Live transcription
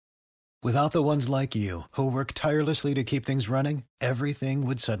Without the ones like you, who work tirelessly to keep things running, everything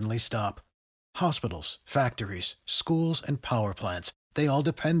would suddenly stop. Hospitals, factories, schools, and power plants, they all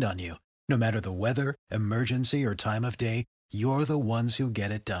depend on you. No matter the weather, emergency, or time of day, you're the ones who get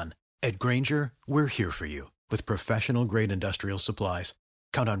it done. At Grainger, we're here for you with professional-grade industrial supplies.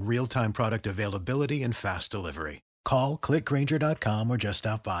 Count on real-time product availability and fast delivery. Call, click Grainger.com, or just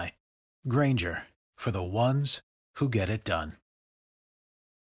stop by. Grainger, for the ones who get it done.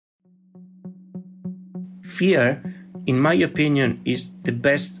 Fear, in my opinion, is the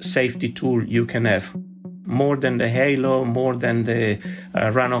best safety tool you can have. More than the halo, more than the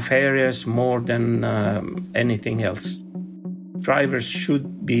runoff areas, more than anything else. Drivers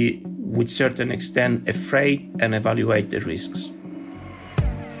should be, with certain extent, afraid and evaluate the risks.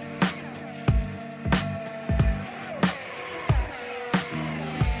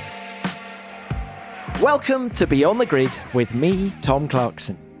 Welcome to Beyond the Grid with me, Tom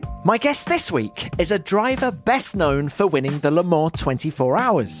Clarkson. My guest this week is a driver best known for winning the Le Mans 24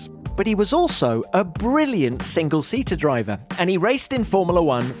 Hours. But he was also a brilliant single-seater driver, and he raced in Formula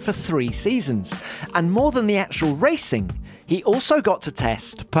One for 3 seasons. And more than the actual racing, he also got to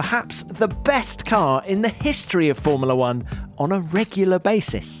test perhaps the best car in the history of Formula One on a regular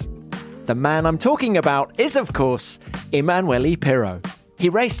basis. The man I'm talking about is, of course, Emanuele Pirro. He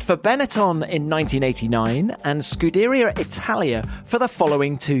raced for Benetton in 1989 and Scuderia Italia for the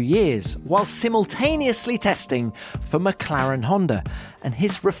following 2 years, while simultaneously testing for McLaren Honda, and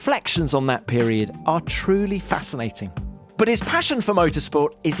his reflections on that period are truly fascinating. But his passion for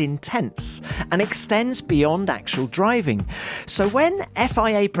motorsport is intense and extends beyond actual driving. So when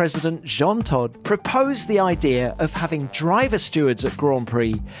FIA President Jean Todt proposed the idea of having driver stewards at Grand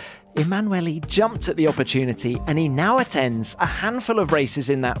Prix, Emanuele jumped at the opportunity, and he now attends a handful of races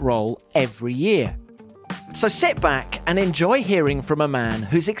in that role every year. So sit back and enjoy hearing from a man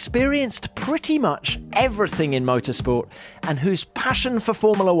who's experienced pretty much everything in motorsport and whose passion for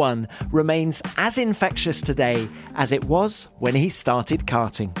Formula One remains as infectious today as it was when he started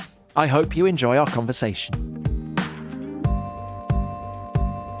karting. I hope you enjoy our conversation.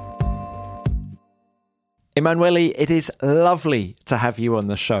 Emanuele, it is lovely to have you on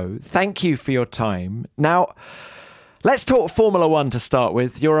the show. Thank you for your time. Now, let's talk Formula One to start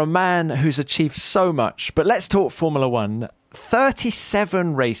with. You're a man who's achieved so much, but let's talk Formula One.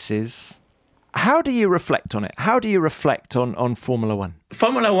 37 races. How do you reflect on it? How do you reflect on Formula One?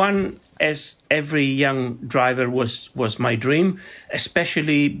 Formula One, as every young driver, was my dream,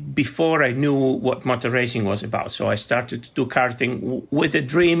 especially before I knew what motor racing was about. So I started to do karting with a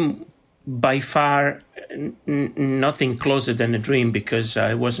dream, by far nothing closer than a dream, because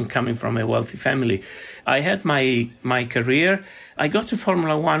I wasn't coming from a wealthy family. I had my career. I got to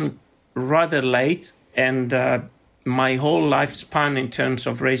Formula One rather late, and my whole lifespan in terms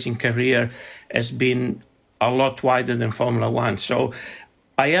of racing career has been a lot wider than Formula One. So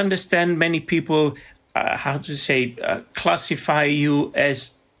I understand many people, classify you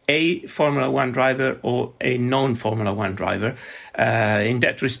as a Formula One driver or a non-Formula One driver. In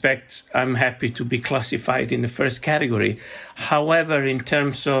that respect, I'm happy to be classified in the first category. However, in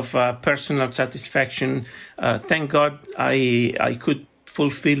terms of personal satisfaction, thank God I could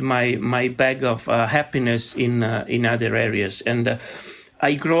fulfill my bag of happiness in other areas. And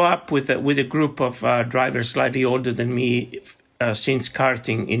I grew up with a group of drivers slightly older than me since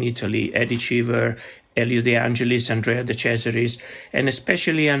karting in Italy: Eddie Cheever, Elio De Angelis, Andrea De Cesaris, and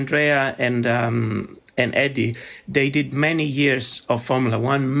especially Andrea and Eddie. They did many years of Formula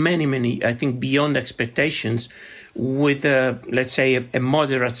One, many, I think beyond expectations, with let's say a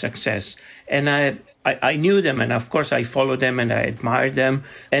moderate success. And I knew them, and of course I followed them and I admired them.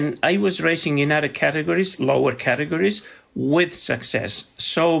 And I was racing in other categories, lower categories, with success.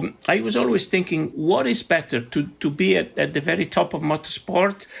 So I was always thinking, what is better, to be at the very top of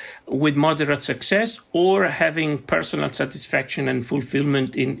motorsport with moderate success, or having personal satisfaction and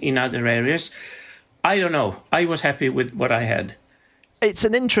fulfillment in other areas? I don't know. I was happy with what I had. It's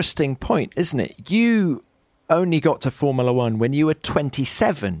an interesting point, isn't it? You only got to Formula One when you were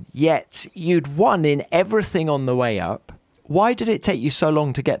 27, yet you'd won in everything on the way up. Why did it take you so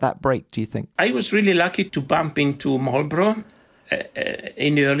long to get that break, do you think? I was really lucky to bump into Marlboro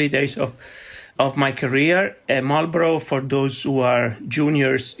in the early days of my career. Marlboro, for those who are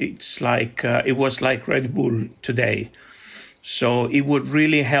juniors, it's like it was like Red Bull today. So it would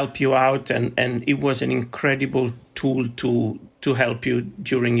really help you out, and it was an incredible tool to help you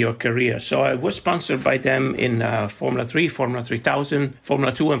during your career. So I was sponsored by them in Formula 3, Formula 3000,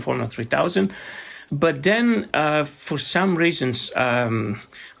 Formula 2 and Formula 3000. But then, for some reasons,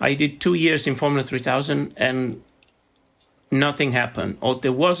 I did 2 years in Formula 3000, and nothing happened. Or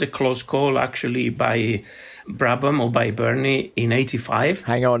there was a close call actually by Brabham or by Bernie in 85.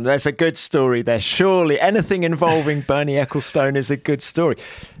 Hang on, there's a good story there. Surely anything involving Bernie Ecclestone is a good story.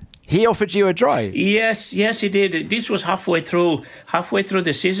 He offered you a drive? Yes, he did. This was halfway through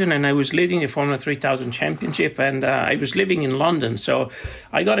the season, and I was leading the Formula 3000 Championship, and I was living in London. So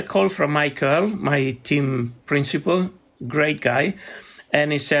I got a call from Mike Earl, my team principal, great guy,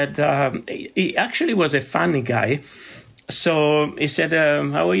 and he said, he actually was a funny guy. So he said,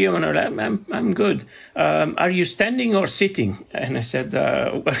 how are you? And I'm good. Are you standing or sitting? And I said,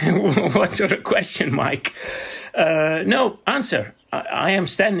 what sort of question, Mike? No, answer. I am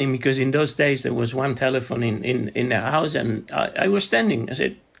standing, because in those days there was one telephone in the house, and I was standing. I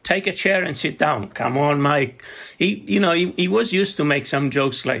said, take a chair and sit down. Come on, Mike. He was used to make some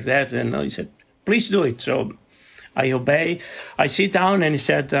jokes like that, and he said, please do it. So I obey. I sit down, and he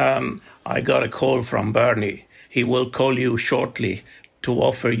said, I got a call from Bernie. He will call you shortly to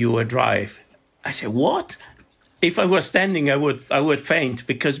offer you a drive. I said, what? If I was standing, I would faint,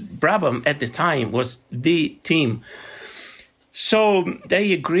 because Brabham at the time was the team. So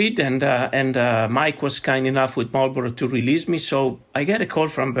they agreed, and Mike was kind enough with Marlboro to release me. So I get a call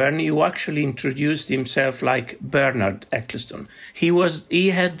from Bernie, who actually introduced himself like Bernard Ecclestone.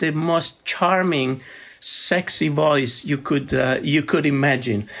 He had the most charming, sexy voice you could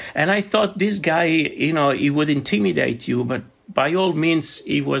imagine. And I thought this guy, he would intimidate you, but by all means,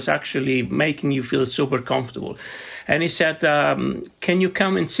 he was actually making you feel super comfortable. And he said, can you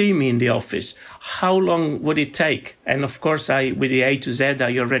come and see me in the office? How long would it take? And of course, with the A to Z,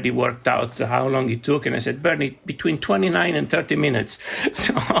 I already worked out how long it took. And I said, Bernie, between 29 and 30 minutes.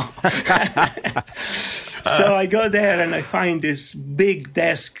 So, so I go there and I find this big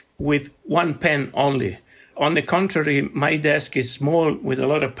desk with one pen only. On the contrary, my desk is small with a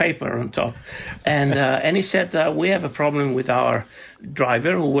lot of paper on top. And he said, we have a problem with our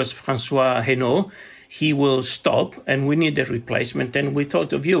driver, who was François Henault. He will stop, and we need a replacement. And we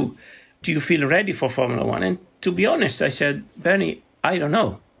thought of you. Do you feel ready for Formula One? And to be honest, I said, Bernie, I don't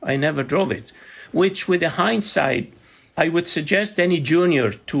know. I never drove it. Which, with the hindsight, I would suggest any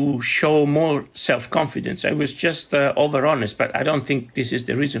junior to show more self-confidence. I was just over-honest, but I don't think this is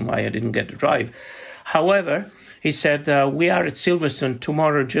the reason why I didn't get to drive. However, he said, we are at Silverstone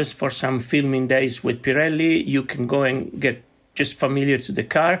tomorrow just for some filming days with Pirelli. You can go and get just familiar to the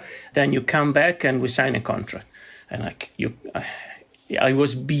car. Then you come back and we sign a contract. And I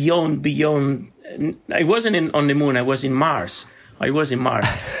was beyond. I wasn't on the moon. I was in Mars.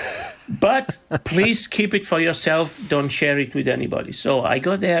 But please keep it for yourself. Don't share it with anybody. So I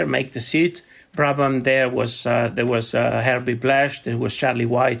go there, make the seat. Brabham, there was Herbie Blash, there was Charlie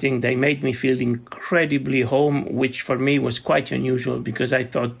Whiting. They made me feel incredibly home, which for me was quite unusual, because I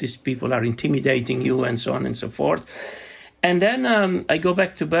thought these people are intimidating you and so on and so forth. And then I go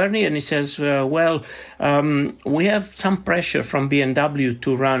back to Bernie, and he says, we have some pressure from BMW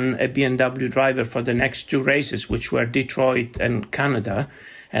to run a BMW driver for the next two races, which were Detroit and Canada.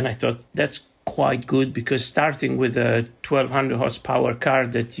 And I thought, that's quite good, because starting with a 1200 horsepower car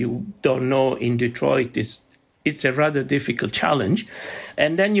that you don't know in Detroit, it's a rather difficult challenge.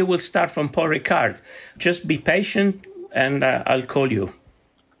 And then you will start from Paul Ricard. Just be patient, and I'll call you.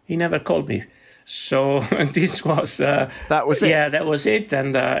 He never called me. So this was... that was it? Yeah, that was it.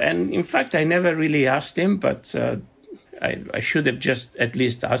 And in fact, I never really asked him, but I should have just at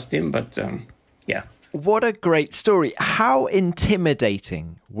least asked him. But yeah. What a great story. How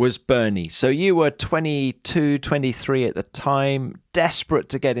intimidating was Bernie? So you were 22, 23 at the time, desperate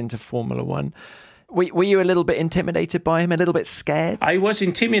to get into Formula One. Were you a little bit intimidated by him, a little bit scared? I was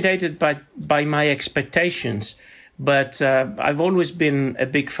intimidated by my expectations. But I've always been a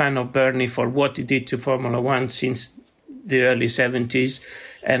big fan of Bernie for what he did to Formula One since the early 70s.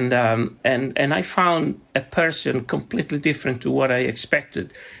 And I found a person completely different to what I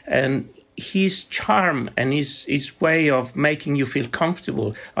expected. And his charm and his way of making you feel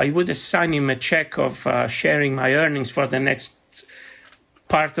comfortable, I would have signed him a check of sharing my earnings for the next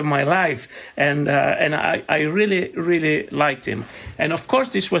part of my life, and I really, really liked him. And of course,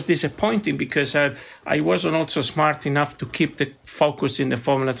 this was disappointing, because I wasn't also smart enough to keep the focus in the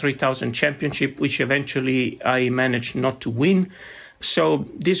Formula 3000 Championship, which eventually I managed not to win. So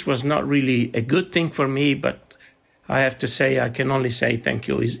this was not really a good thing for me, but I have to say, I can only say thank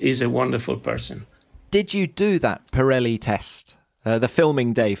you. He's a wonderful person. Did you do that Pirelli test, the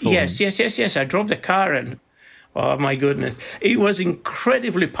filming day for him? Yes. I drove the car, and oh, my goodness. It was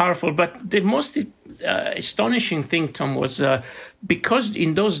incredibly powerful. But the most astonishing thing, Tom, was because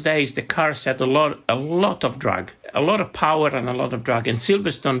in those days, the cars had a lot of drag, a lot of power and a lot of drag. And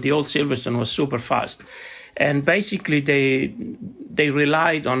Silverstone, the old Silverstone, was super fast. And basically they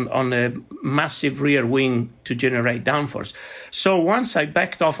relied on a massive rear wing to generate downforce. So once I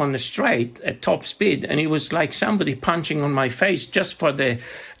backed off on the straight at top speed, and it was like somebody punching on my face just for the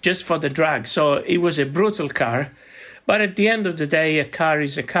drag. So it was a brutal car. But at the end of the day, a car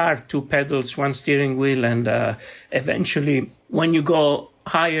is a car, 2 pedals, 1 steering wheel, and eventually when you go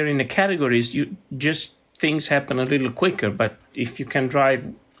higher in the categories, things happen a little quicker. But if you can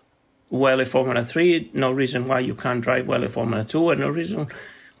drive well a Formula 3, no reason why you can't drive well a Formula 2, and no reason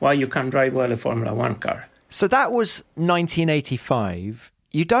why you can't drive well a Formula 1 car. So that was 1985.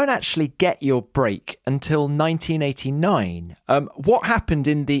 You don't actually get your break until 1989. What happened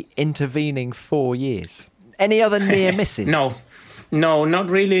in the intervening 4 years? Any other near misses? No, not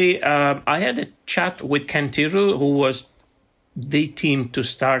really. I had a chat with Ken Tyrrell, who was the team to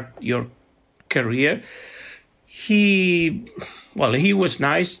start your career. He was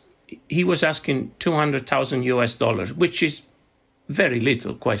nice. He was asking $200,000 which is very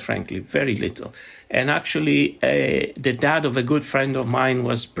little, quite frankly, very little. And actually, the dad of a good friend of mine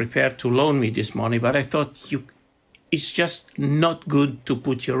was prepared to loan me this money, but I thought it's just not good to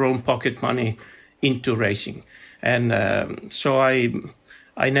put your own pocket money into racing. And so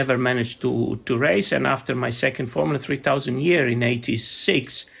I never managed to race. And after my second Formula 3000 year in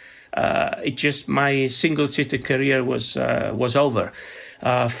 86, my single-seater career was over.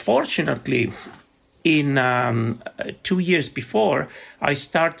 Fortunately, in 2 years before, I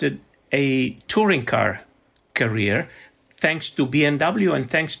started a touring car career, thanks to BMW and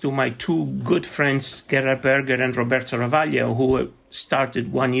thanks to my 2 good friends, Gerhard Berger and Roberto Ravaglia, who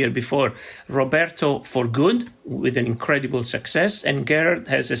started 1 year before. Roberto for good, with an incredible success, and Gerhard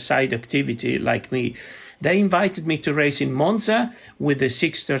has a side activity like me. They invited me to race in Monza with the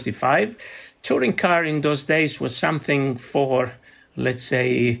 635. Touring car in those days was something for, let's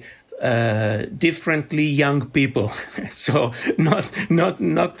say, differently young people. So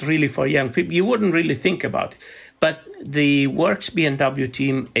not really for young people. You wouldn't really think about it. But the Works BMW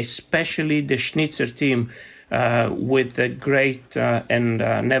team, especially the Schnitzer team, with the great and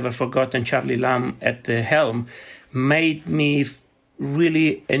never forgotten Charlie Lamb at the helm, made me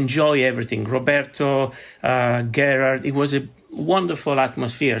really enjoy everything. Roberto, Gerhard, it was a wonderful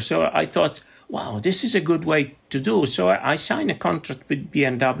atmosphere. So I thought, wow, this is a good way to do. So I signed a contract with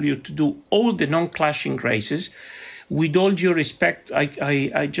BMW to do all the non-clashing races. With all due respect,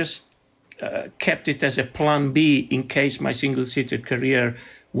 I just kept it as a plan B in case my single-seater career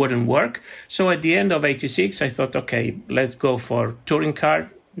wouldn't work. So at the end of 86, I thought, okay, let's go for touring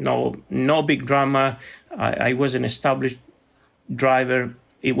car. No big drama. I was an established driver.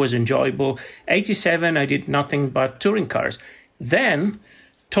 It was enjoyable. 87, I did nothing but touring cars. Then,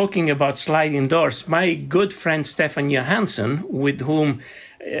 talking about sliding doors, my good friend Stefan Johansson, with whom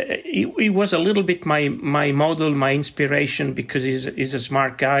he was a little bit my model, my inspiration, because he's a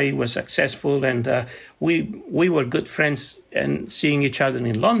smart guy, he was successful, and we were good friends and seeing each other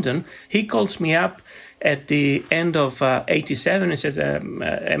in London. He calls me up at the end of 87 and says,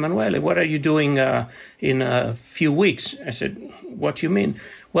 Emanuele, what are you doing in a few weeks? I said, what do you mean?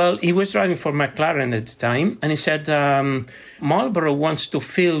 Well, he was driving for McLaren at the time, and he said, Marlboro wants to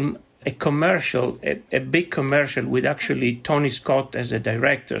film a commercial, a big commercial with actually Tony Scott as a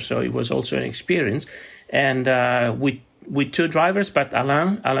director, so it was also an experience. And with 2 drivers, but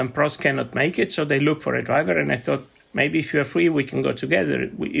Alain Prost cannot make it, so they look for a driver, and I thought, maybe if you're free, we can go together.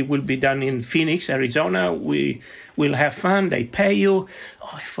 It will be done in Phoenix, Arizona. We will have fun. They pay you.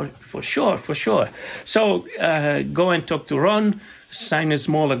 Oh, for sure. So go and talk to Ron, sign a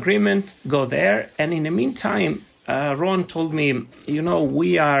small agreement, go there. And in the meantime, Ron told me,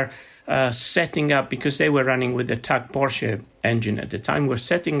 we are setting up, because they were running with the TAG Porsche engine at the time, we're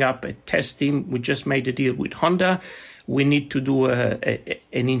setting up a test team. We just made a deal with Honda. We need to do an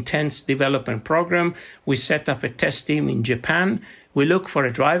intense development program. We set up a test team in Japan. We look for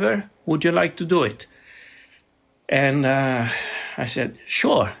a driver. Would you like to do it? And I said,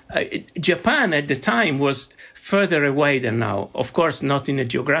 sure. Japan at the time was further away than now. Of course, not in a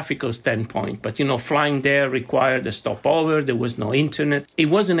geographical standpoint, but, flying there required a stopover. There was no internet. It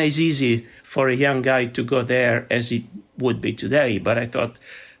wasn't as easy for a young guy to go there as it would be today. But I thought,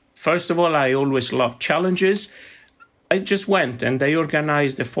 first of all, I always loved challenges. I just went, and they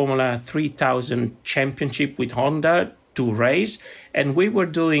organized the Formula 3000 Championship with Honda to race, and we were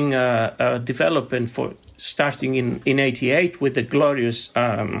doing development for starting in 88 with the glorious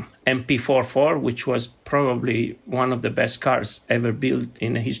MP4, which was probably one of the best cars ever built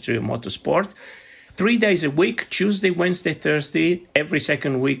in the history of motorsport. 3 days a week, Tuesday, Wednesday, Thursday, every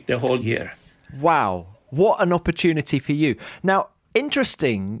second week, the whole year. Wow, what an opportunity for you. Now,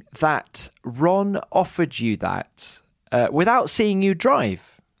 Interesting that Ron offered you that without seeing you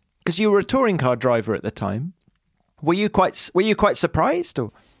drive, because you were a touring car driver at the time. Were you quite surprised?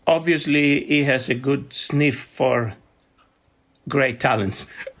 Or? Obviously, he has a good sniff for great talents.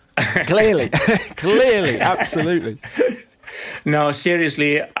 Clearly, absolutely. No,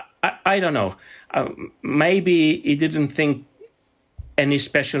 seriously, I don't know. Maybe he didn't think any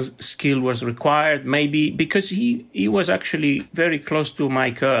special skill was required. Maybe because he was actually very close to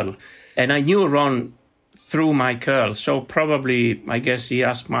Mike Earl. And I knew Ron through Mike Earl. So probably, I guess he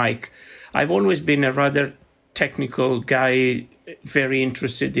asked Mike. I've always been a rather technical guy, very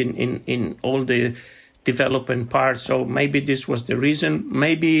interested in all the development parts. So maybe this was the reason.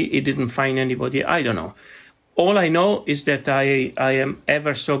 Maybe he didn't find anybody. I don't know. All I know is that I am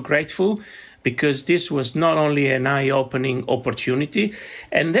ever so grateful, because this was not only an eye-opening opportunity.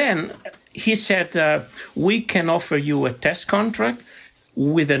 And then he said, we can offer you a test contract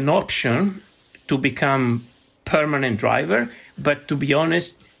with an option to become permanent driver. But to be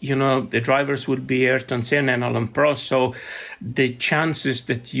honest, the drivers will be Ayrton Senna and Alan Prost. So the chances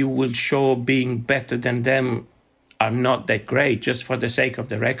that you will show being better than them are not that great, just for the sake of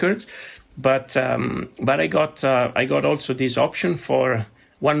the records. But I got also this option for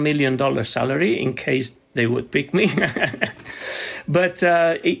 $1 million salary in case they would pick me. But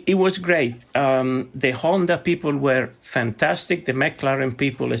it was great. The Honda people were fantastic. The McLaren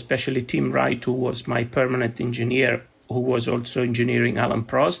people, especially Tim Wright, who was my permanent engineer, who was also engineering Alan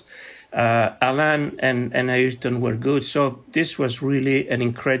Prost. Alan and Ayrton were good. So this was really an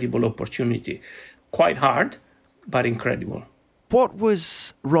incredible opportunity. Quite hard, but incredible. What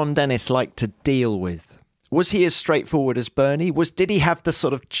was Ron Dennis like to deal with? Was he as straightforward as Bernie? Did he have the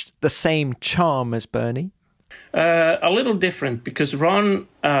sort of the same charm as Bernie? A little different, because Ron,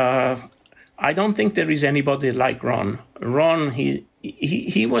 I don't think there is anybody like Ron. Ron,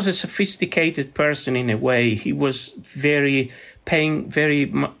 he was a sophisticated person in a way. He was paying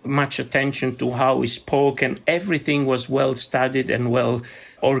very much attention to how he spoke, and everything was well studied and well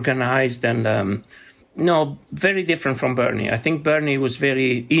organized, and very different from Bernie. I think Bernie is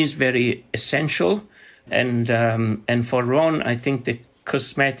very essential. And for Ron, I think the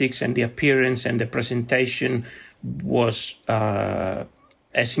cosmetics and the appearance and the presentation was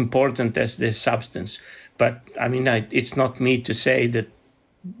as important as the substance. But I mean, it's not me to say that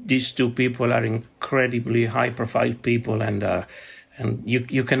these two people are incredibly high-profile people, and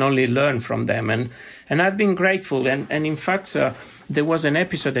you can only learn from them. And I've been grateful. And in fact, there was an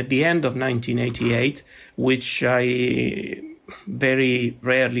episode at the end of 1988 which I very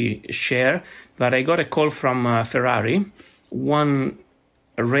rarely share, but I got a call from Ferrari one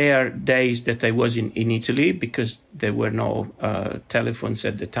rare days that I was in Italy, because there were no telephones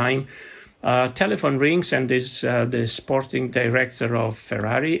at the time. Telephone rings, and there's the sporting director of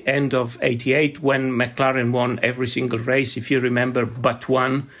Ferrari, end of 88, when McLaren won every single race, if you remember, but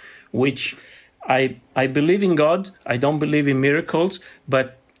one, which I believe in God. I don't believe in miracles,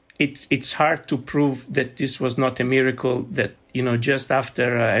 but it's hard to prove that this was not a miracle, that, just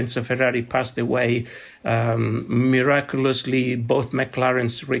after Enzo Ferrari passed away, miraculously both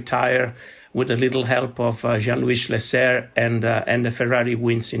McLarens retire with a little help of Jean-Louis Lesser, and the Ferrari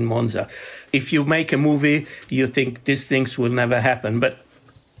wins in Monza. If you make a movie, you think these things will never happen. But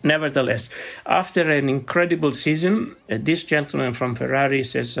nevertheless, after an incredible season, this gentleman from Ferrari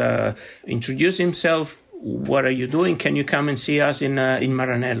says, introduce himself. What are you doing? Can you come and see us in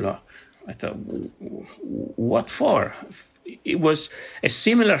Maranello? I thought, what for? It was a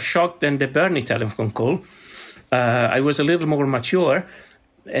similar shock than the Bernie telephone call. I was a little more mature.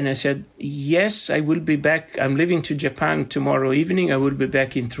 And I said, yes, I will be back. I'm leaving to Japan tomorrow evening. I will be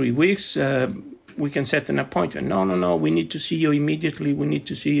back in 3 weeks. We can set an appointment. No. We need to see you immediately.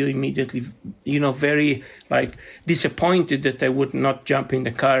 Very disappointed that I would not jump in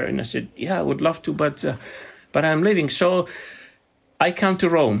the car. And I said, yeah, I would love to, but I'm leaving. So I come to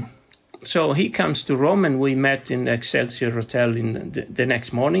Rome. So he comes to Rome, and we met in the Excelsior Hotel in the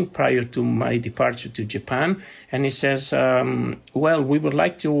next morning prior to my departure to Japan. And he says, well, we would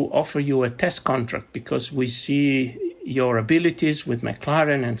like to offer you a test contract because we see your abilities with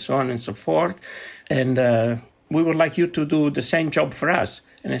McLaren and so on and so forth. And we would like you to do the same job for us.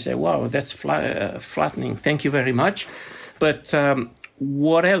 And I said, wow, that's flattening. Thank you very much. But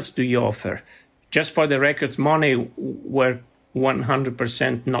what else do you offer? Just for the records, money were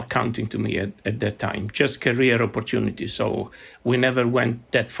 100% not counting to me at that time, just career opportunities. So we never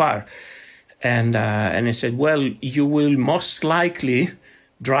went that far. And I said, well, you will most likely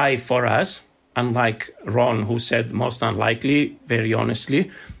drive for us, unlike Ron, who said most unlikely, very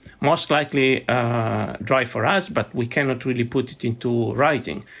honestly. most likely drive for us, but we cannot really put it into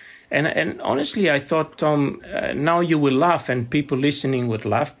writing. And honestly, I thought, Tom, now you will laugh and people listening would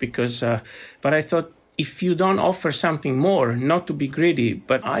laugh but I thought, if you don't offer something more, not to be greedy,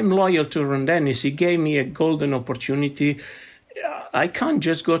 but I'm loyal to Ron Dennis. He gave me a golden opportunity. I can't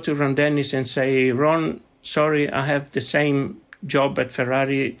just go to Ron Dennis and say, Ron, sorry, I have the same job at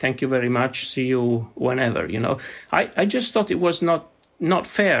Ferrari. Thank you very much. See you whenever, I just thought it was not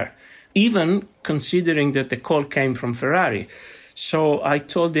fair, even considering that the call came from Ferrari. So I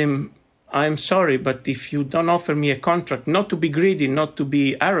told him, I'm sorry, but if you don't offer me a contract, not to be greedy, not to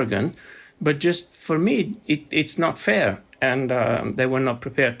be arrogant, but just for me, it's not fair. And they were not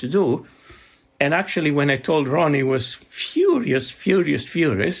prepared to do. And actually, when I told Ron, he was furious.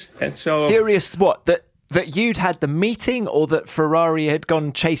 And so furious what? That you'd had the meeting, or that Ferrari had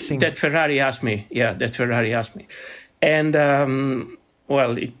gone chasing? That Ferrari asked me. Yeah, that Ferrari asked me. And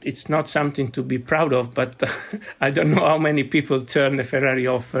well, it's not something to be proud of, but I don't know how many people turn the Ferrari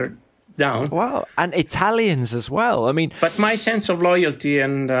offer down. Wow, and Italians as well. I mean, but my sense of loyalty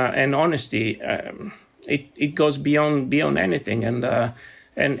and honesty, it goes beyond anything, and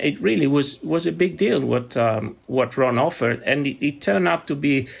it really was a big deal what Ron offered, and it turned out to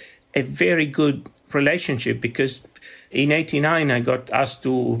be a very good relationship, because in '89 I got asked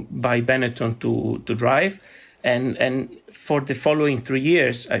by Benetton to drive. And for the following 3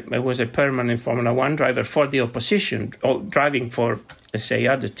 years, I was a permanent Formula One driver for the opposition, or driving for, let's say,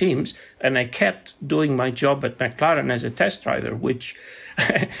 other teams. And I kept doing my job at McLaren as a test driver, which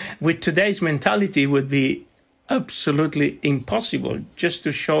with today's mentality would be absolutely impossible, just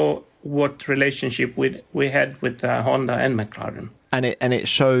to show what relationship we had with Honda and McLaren. And it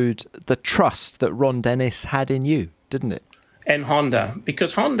showed the trust that Ron Dennis had in you, didn't it? And Honda,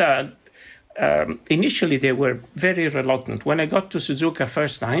 because Honda... initially, they were very reluctant. When I got to Suzuka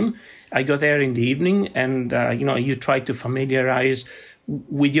first time, I got there in the evening, and you try to familiarize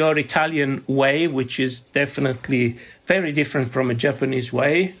with your Italian way, which is definitely very different from a Japanese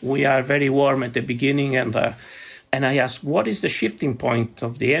way. We are very warm at the beginning, and I asked, "What is the shifting point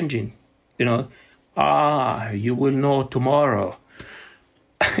of the engine?" You will know tomorrow.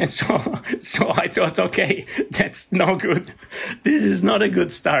 So I thought, okay, that's no good. This is not a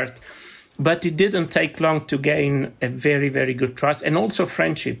good start. But it didn't take long to gain a very, very good trust, and also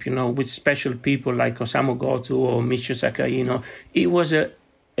friendship, with special people like Osamu Goto or Michio Sakaino. It was a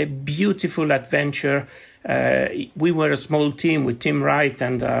beautiful adventure. We were a small team with Tim Wright,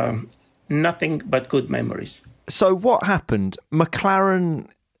 and nothing but good memories. So what happened? McLaren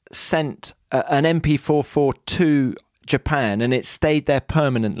sent an MP4 to Japan, and it stayed there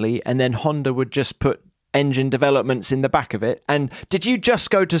permanently, and then Honda would just put engine developments in the back of it. And did you just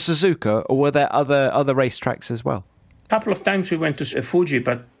go to Suzuka, or were there other racetracks as well? A couple of times we went to Fuji,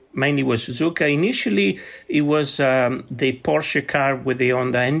 but mainly was Suzuka. Initially, it was the Porsche car with the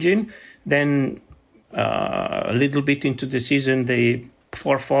Honda engine. Then a little bit into the season, the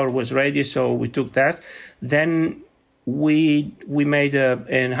 4.4 was ready, so we took that. Then we made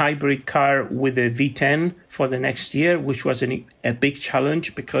a hybrid car with a V10 for the next year, which was a big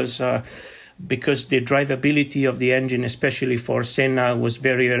challenge because the drivability of the engine, especially for Senna, was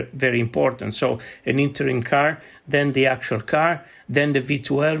very, very important. So an interim car, then the actual car, then the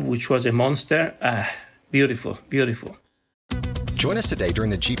V12, which was a monster. Beautiful. Join us today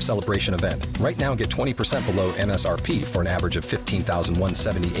during the Jeep Celebration event. Right now, get 20% below MSRP for an average of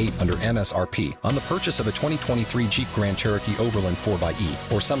 $15,178 under MSRP on the purchase of a 2023 Jeep Grand Cherokee Overland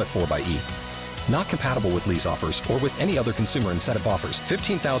 4xe or Summit 4xe. Not compatible with lease offers or with any other consumer incentive offers.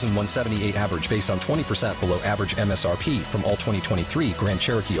 $15,178 average based on 20% below average MSRP from all 2023 Grand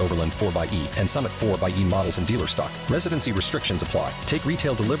Cherokee Overland 4xe and Summit 4xe models in dealer stock. Residency restrictions apply. Take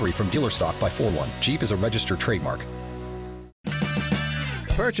retail delivery from dealer stock by 4/1. Jeep is a registered trademark.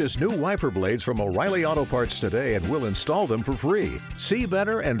 Purchase new wiper blades from O'Reilly Auto Parts today and we'll install them for free. See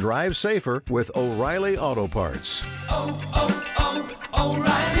better and drive safer with O'Reilly Auto Parts.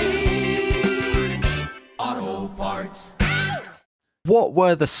 O'Reilly Auto Parts. What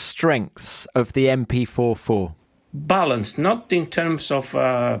were the strengths of the MP4? Balance, not in terms of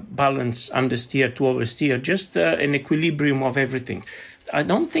balance understeer to oversteer, just an equilibrium of everything. I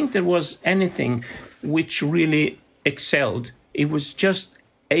don't think there was anything which really excelled. It was just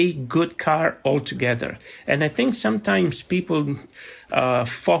a good car altogether. And I think sometimes people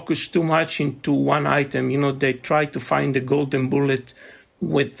focus too much into one item. They try to find the golden bullet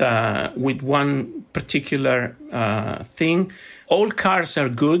with one particular thing. All cars are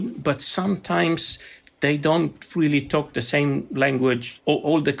good, but sometimes they don't really talk the same language,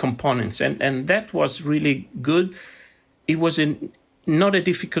 all the components. And that was really good. It was not a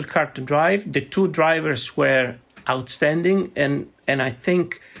difficult car to drive. The two drivers were outstanding, and I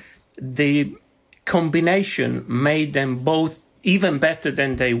think the combination made them both even better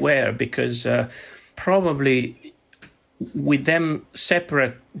than they were, because probably with them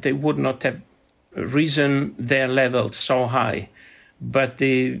separate, they would not have risen their level so high. But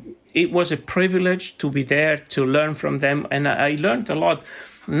it was a privilege to be there, to learn from them. And I learned a lot,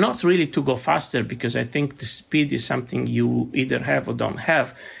 not really to go faster, because I think the speed is something you either have or don't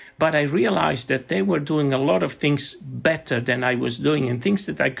have. But I realized that they were doing a lot of things better than I was doing, and things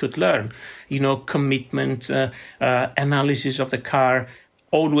that I could learn. Commitment, analysis of the car,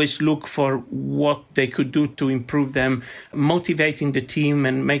 always look for what they could do to improve them, motivating the team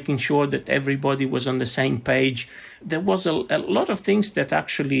and making sure that everybody was on the same page. There was a lot of things that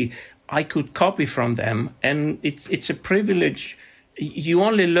actually I could copy from them, and it's a privilege. You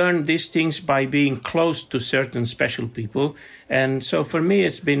only learn these things by being close to certain special people. And so for me,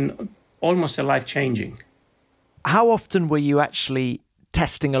 it's been almost a life-changing. How often were you actually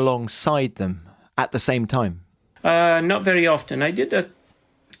testing alongside them at the same time? Not very often. I did a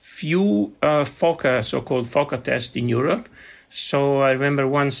few so-called FOCA tests in Europe. So I remember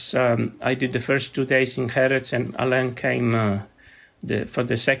once I did the first 2 days in Jerez, and Alain came for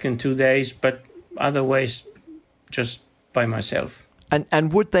the second 2 days, but otherwise just by myself.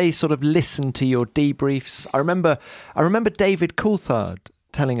 And would they sort of listen to your debriefs? I remember David Coulthard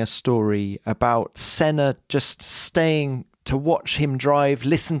telling a story about Senna just staying to watch him drive,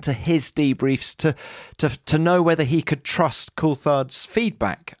 listen to his debriefs, to know whether he could trust Coulthard's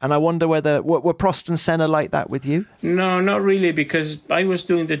feedback. And I wonder were Prost and Senna like that with you? No, not really, because I was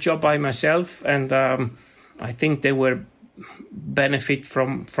doing the job by myself, and I think they were benefit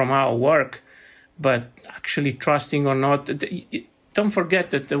from our work. But actually trusting or not, don't forget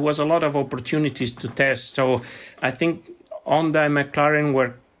that there was a lot of opportunities to test. So I think Honda and McLaren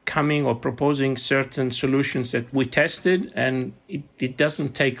were coming or proposing certain solutions that we tested, and it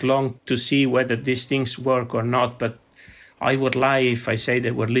doesn't take long to see whether these things work or not. But I would lie if I say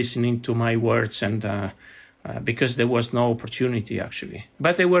they were listening to my words, and because there was no opportunity actually.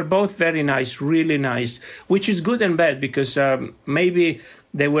 But they were both very nice, really nice, which is good and bad, because maybe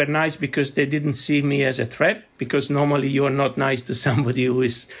they were nice because they didn't see me as a threat, because normally you're not nice to somebody who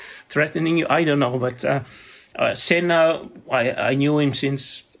is threatening you. I don't know, but Senna, I knew him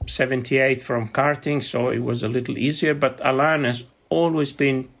since 78 from karting, so it was a little easier. But Alain has always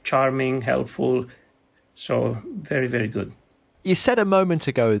been charming, helpful, so very, very good. You said a moment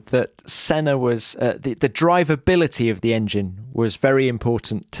ago that Senna was, the drivability of the engine was very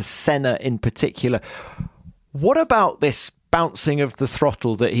important to Senna in particular. What about this bouncing of the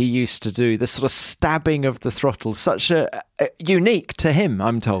throttle that he used to do, the sort of stabbing of the throttle, such a unique to him,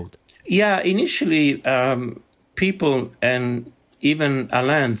 I'm told? Yeah, initially people and even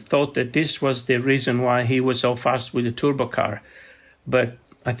Alain thought that this was the reason why he was so fast with the turbo car. But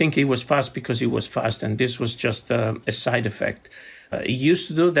I think he was fast because he was fast, and this was just a side effect. He used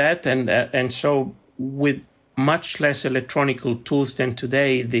to do that, and so with much less electronical tools than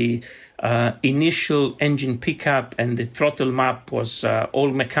today, the initial engine pickup and the throttle map was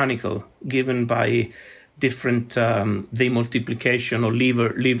all mechanical, given by different demultiplication or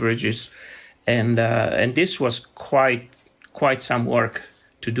leverages, and this was quite some work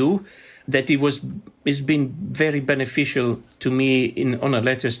to do. That it's been very beneficial to me on a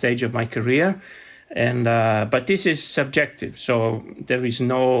later stage of my career, and but this is subjective, so there is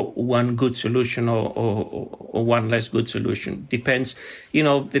no one good solution or one less good solution. Depends,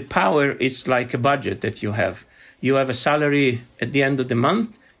 the power is like a budget that you have. You have a salary at the end of the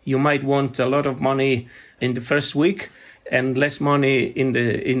month. You might want a lot of money in the first week and less money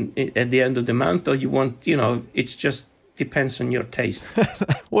at the end of the month, or you want, it's just depends on your taste.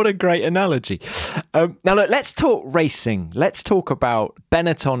 What a great analogy. Now, look, let's talk racing. Let's talk about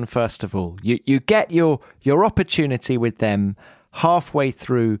Benetton first of all. You get your opportunity with them halfway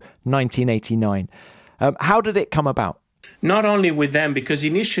through 1989. How did it come about? Not only with them, because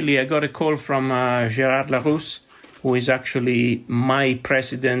initially I got a call from Gérard Larousse, who is actually my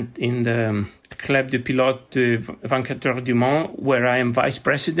president in the Club de Pilotes de 24 Heures du Mans, where I am vice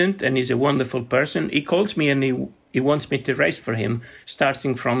president, and he's a wonderful person. He calls me and he wants me to race for him,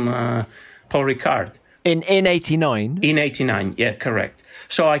 starting from Paul Ricard. In 89? In 89, yeah, correct.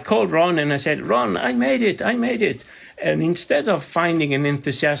 So I called Ron and I said, Ron, I made it. And instead of finding an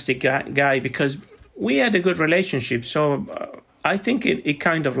enthusiastic guy, because we had a good relationship, so I think he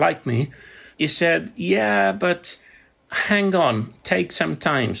kind of liked me, he said, yeah, but hang on, take some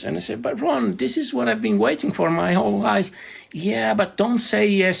time. And I said, but Ron, this is what I've been waiting for my whole life. Yeah, but don't say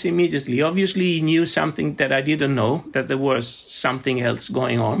yes immediately. Obviously, he knew something that I didn't know, that there was something else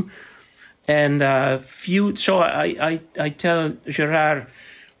going on. And so I tell Gerard,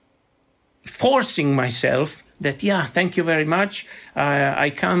 forcing myself, that, yeah, thank you very much.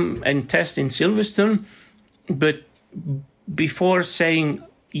 I come and test in Silverstone, but before saying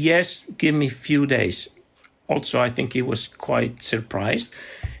yes, give me a few days. Also, I think he was quite surprised.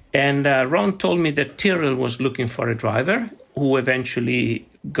 And Ron told me that Tyrrell was looking for a driver, who eventually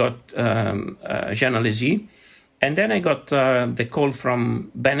got Jean Alesi. And then I got the call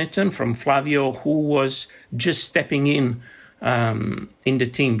from Benetton, from Flavio, who was just stepping in the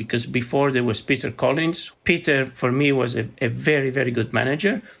team, because before there was Peter Collins. Peter, for me, was a very, very good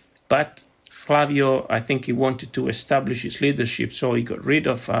manager, but Flavio, I think he wanted to establish his leadership, so he got rid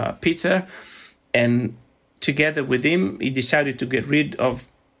of Peter, and together with him, he decided to get rid of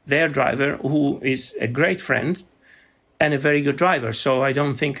their driver, who is a great friend and a very good driver. So I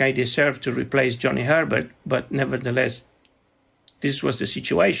don't think I deserve to replace Johnny Herbert, but nevertheless, this was the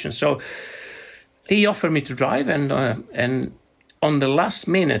situation. So he offered me to drive, and on the last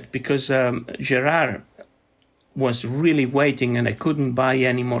minute, because Gerard was really waiting and I couldn't buy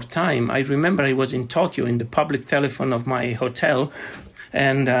any more time. I remember I was in Tokyo in the public telephone of my hotel,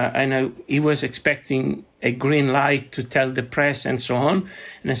 and he was expecting a green light to tell the press and so on.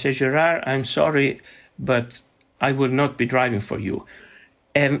 And I said, Gerard, I'm sorry, but I will not be driving for you.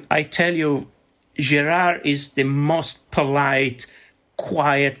 And I tell you, Gerard is the most polite,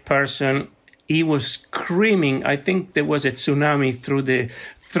 quiet person. He was screaming. I think there was a tsunami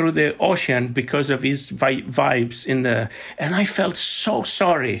through the ocean because of his vibes and I felt so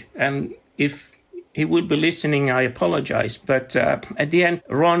sorry. And if he would be listening, I apologize. But at the end,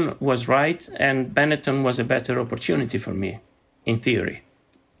 Ron was right, and Benetton was a better opportunity for me, in theory.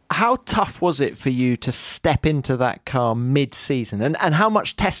 How tough was it for you to step into that car mid-season? And how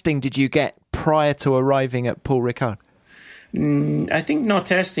much testing did you get prior to arriving at Paul Ricard? I think no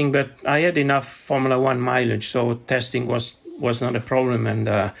testing, but I had enough Formula One mileage, so testing was not a problem,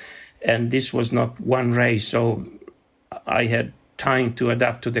 and this was not one race, so I had time to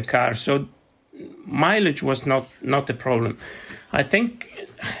adapt to the car. So mileage was not a problem. I think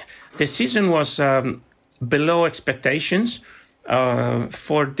the season was below expectations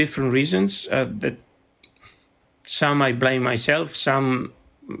for different reasons. That some I blame myself, some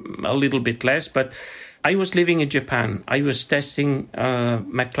a little bit less, but I was living in Japan. I was testing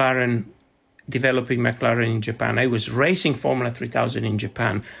McLaren, developing McLaren in Japan. I was racing Formula 3000 in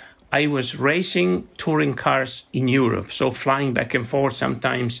Japan. I was racing touring cars in Europe, so flying back and forth,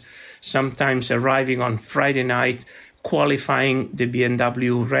 sometimes arriving on Friday night, qualifying the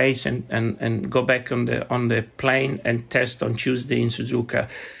BMW race and go back on the plane and test on Tuesday in Suzuka.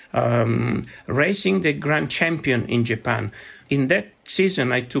 Racing the Grand Champion in Japan. In that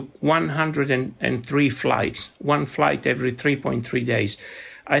season, I took 103 flights, one flight every 3.3 days.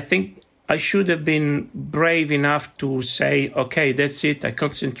 I think I should have been brave enough to say, okay, that's it. I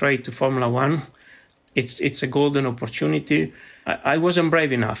concentrate to Formula One. It's a golden opportunity. I wasn't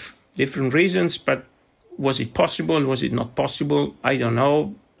brave enough. Different reasons, but was it possible? Was it not possible? I don't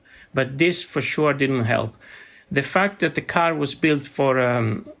know. But this for sure didn't help. The fact that the car was built for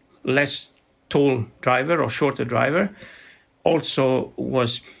less tall driver or shorter driver also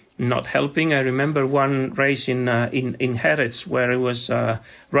was not helping. I remember one race in Jerez where I was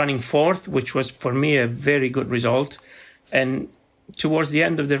running fourth, which was for me a very good result. And towards the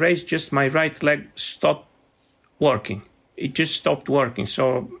end of the race, just my right leg stopped working. It just stopped working.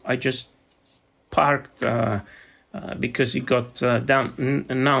 So I just parked because it got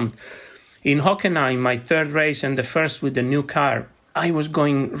numbed. In Hockenheim, my third race and the first with the new car,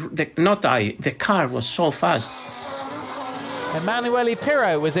 the car was so fast. Emanuele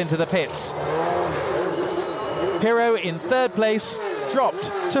Pirro was into the pits. Pirro in third place,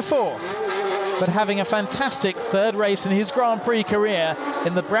 dropped to fourth, but having a fantastic third race in his Grand Prix career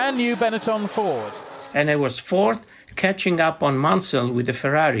in the brand new Benetton Ford. And I was fourth, catching up on Mansell with the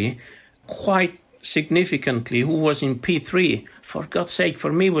Ferrari quite significantly, who was in P3. For God's sake,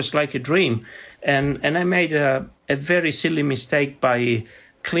 for me, it was like a dream. And I made a very silly mistake by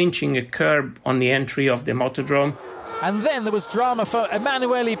clinching a curb on the entry of the Motordrome. And then there was drama for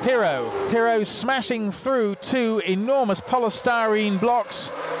Emanuele Pirro. Pirro smashing through two enormous polystyrene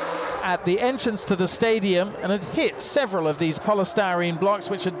blocks at the entrance to the stadium and had hit several of these polystyrene blocks,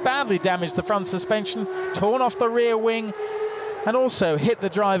 which had badly damaged the front suspension, torn off the rear wing, and also hit the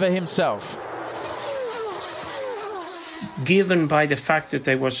driver himself. Given by the fact that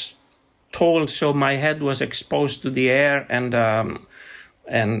I was tall, so my head was exposed to the air,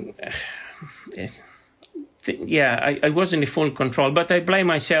 I wasn't in full control. But I blame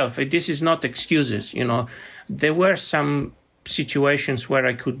myself. This is not excuses, you know. There were some situations where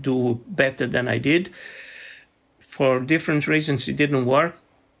I could do better than I did. For different reasons, it didn't work.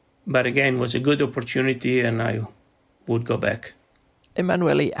 But again, it was a good opportunity, and I would go back.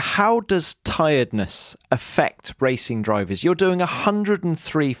 Emanuele, how does tiredness affect racing drivers? You're doing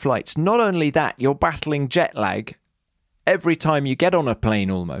 103 flights. Not only that, you're battling jet lag every time you get on a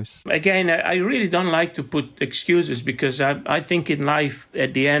plane almost. Again, I really don't like to put excuses, because I think in life,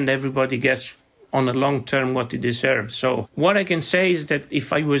 at the end, everybody gets on a long term what he deserves. So what I can say is that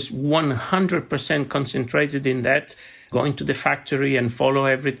if I was 100% concentrated in that, going to the factory and follow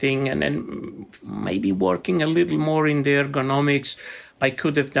everything, and then maybe working a little more in the ergonomics, I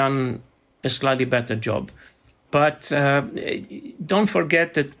could have done a slightly better job. But don't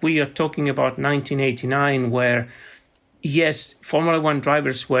forget that we are talking about 1989, where, yes, Formula One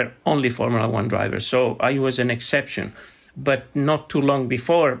drivers were only Formula One drivers, so I was an exception. But not too long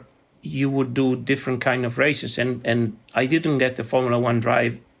before, you would do different kind of races, and I didn't get the Formula One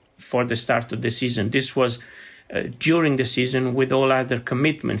drive for the start of the season. This was during the season, with all other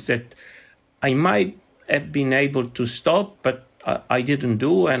commitments that I might have been able to stop, but I didn't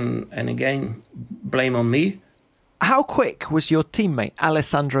do, and again, blame on me. How quick was your teammate,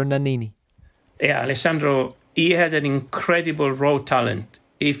 Alessandro Nannini? Yeah, Alessandro, he had an incredible raw talent.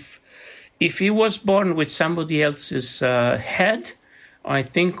 If he was born with somebody else's head, I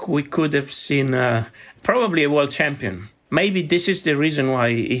think we could have seen probably a world champion. Maybe this is the reason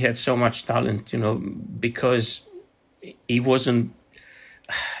why he had so much talent, you know, because he wasn't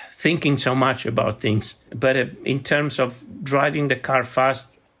thinking so much about things. But in terms of driving the car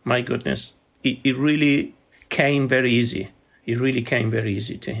fast, my goodness, it really came very easy. It really came very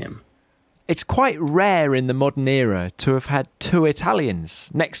easy to him. It's quite rare in the modern era to have had two Italians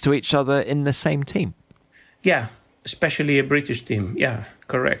next to each other in the same team. Yeah, especially a British team. Yeah,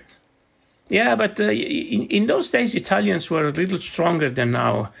 correct. Yeah, but in those days, Italians were a little stronger than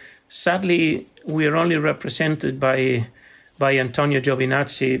now. Sadly, we are only represented by Antonio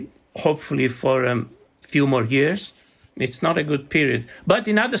Giovinazzi, hopefully for a few more years. It's not a good period. But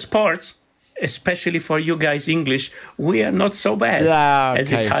in other sports, especially for you guys English, we are not so bad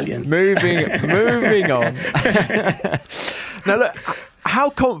as Italians. Moving on. Now look,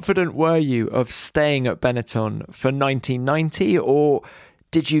 how confident were you of staying at Benetton for 1990, or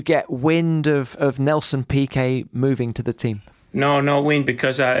did you get wind of Nelson Piquet moving to the team? No wind,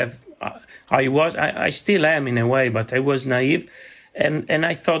 because I still am in a way, but I was naive, and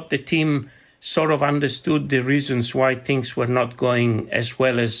I thought the team sort of understood the reasons why things were not going as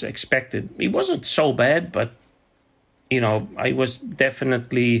well as expected. It wasn't so bad, but you know, I was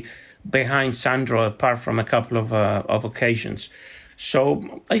definitely behind Sandro, apart from a couple of occasions.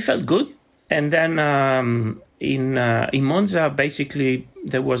 So I felt good, and then in Monza, basically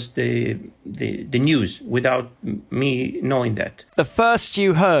there was the news without me knowing that. The first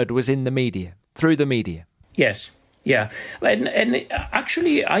you heard was in the media, through the media. Yes, yeah, and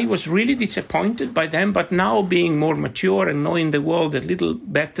actually I was really disappointed by them. But now, being more mature and knowing the world a little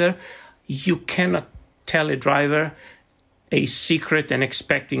better, you cannot tell a driver a secret and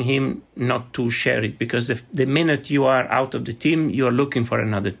expecting him not to share it, because the minute you are out of the team, you are looking for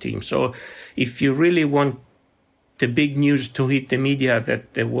another team. So if you really want the big news to hit the media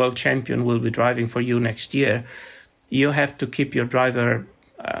that the world champion will be driving for you next year, you have to keep your driver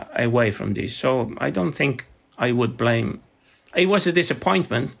away from this. So I don't think I would blame. It was a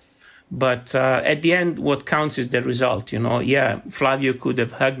disappointment, but at the end, what counts is the result. You know, yeah, Flavio could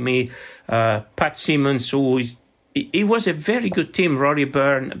have hugged me. Pat Simmons, it was a very good team. Rory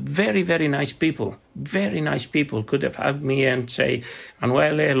Byrne, very, very nice people. Very nice people could have hugged me and say,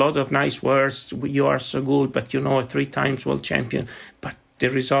 Emanuele, a lot of nice words. You are so good, but 3 times world champion. But the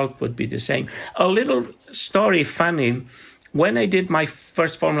result would be the same. A little story, funny. When I did my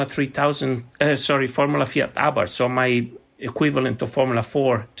first Formula Fiat Abarth, so my equivalent to Formula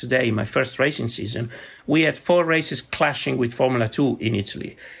 4 today, my first racing season, we had 4 races clashing with Formula 2 in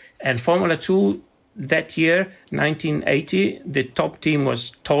Italy. And Formula 2, that year, 1980, the top team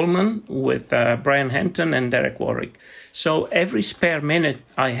was Tolman with Brian Henton and Derek Warwick. So every spare minute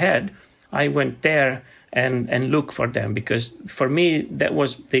I had, I went there and looked for them, because for me, that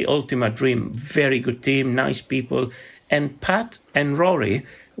was the ultimate dream. Very good team, nice people. And Pat and Rory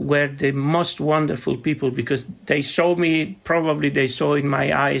were the most wonderful people, because they saw me, probably they saw in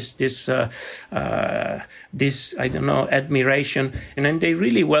my eyes this admiration. And then they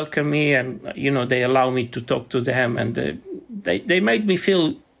really welcomed me, and, they allow me to talk to them. And they made me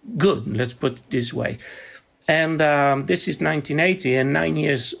feel good, let's put it this way. And this is 1980, and 9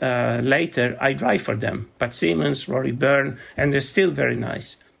 years later, I drive for them. Pat Simmons, Rory Byrne, and they're still very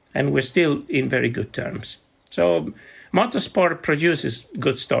nice. And we're still in very good terms. So motorsport produces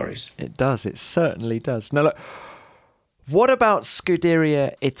good stories. It does. It certainly does. Now, look, what about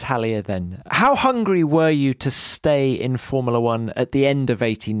Scuderia Italia then? How hungry were you to stay in Formula One at the end of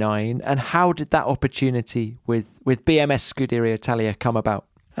 89? And how did that opportunity with BMS Scuderia Italia come about?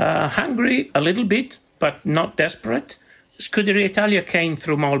 Hungry a little bit, but not desperate. Scuderia Italia came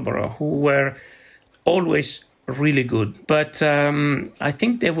through Marlboro, who were always really good. But I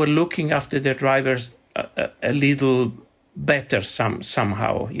think they were looking after their drivers a little better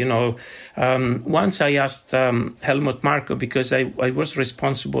somehow. Once I asked Helmut Marko, because I was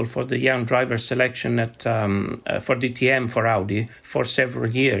responsible for the young driver selection at for DTM for Audi for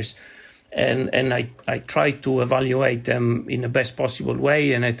several years. And I tried to evaluate them in the best possible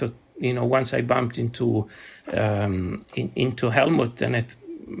way. And I thought, once I bumped into Helmut, and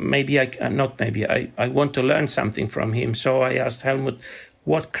I want to learn something from him. So I asked Helmut,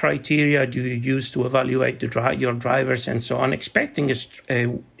 what criteria do you use to evaluate your drivers and so on, expecting a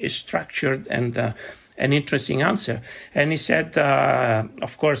structured and an interesting answer. And he said,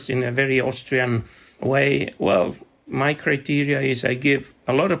 of course, in a very Austrian way, well, my criteria is I give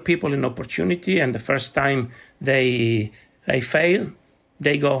a lot of people an opportunity, and the first time they fail,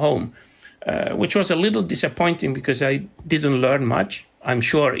 they go home, which was a little disappointing because I didn't learn much. I'm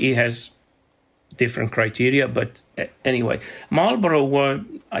sure he has different criteria, but anyway, Marlboro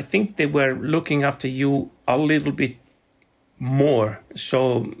I think they were looking after you a little bit more.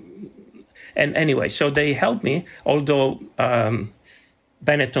 So, and anyway, so they helped me, although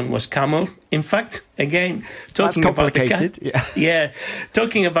Benetton was Camel. In fact, again, talking about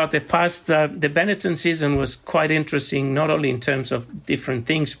talking about the past, the Benetton season was quite interesting, not only in terms of different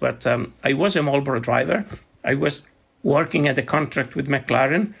things, but I was a Marlboro driver. I was working at a contract with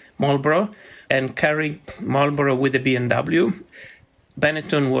McLaren, Marlboro, and carrying Marlboro with the BMW.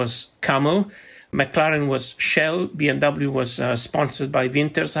 Benetton was Camel. McLaren was Shell. BMW was sponsored by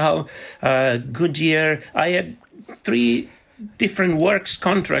Wintershall, Goodyear. I had 3 different works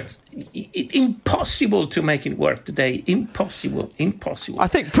contracts. Impossible to make it work today. Impossible. I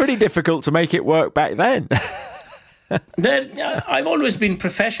think pretty difficult to make it work back then. I've always been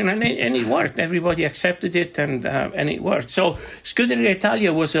professional, and it worked. Everybody accepted it, and it worked. So Scuderia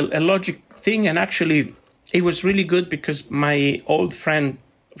Italia was a logic thing, and actually it was really good because my old friend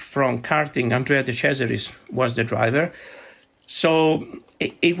from karting, Andrea De Cesaris, was the driver. So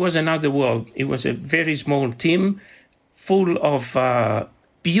it was another world. It was a very small team full of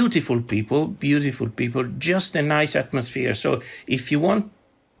beautiful people, just a nice atmosphere. So if you want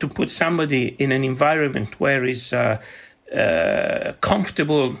to put somebody in an environment where he's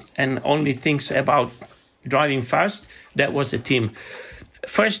comfortable and only thinks about driving fast, that was the team.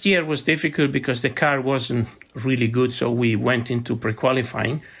 First year was difficult because the car wasn't really good, so we went into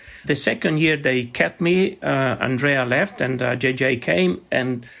pre-qualifying. The second year they kept me, Andrea left, and JJ came,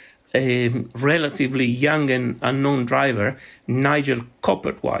 and a relatively young and unknown driver, Nigel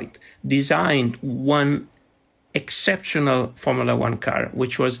Copperthwaite, designed one exceptional Formula One car,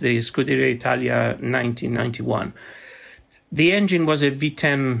 which was the Scuderia Italia 1991. The engine was a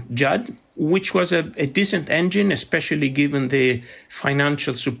V10 Judd, which was a decent engine, especially given the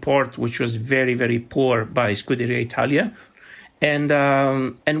financial support, which was very, very poor by Scuderia Italia.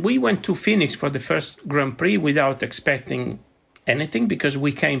 And we went to Phoenix for the first Grand Prix without expecting anything, because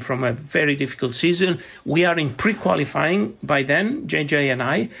we came from a very difficult season. We are in pre-qualifying by then, JJ and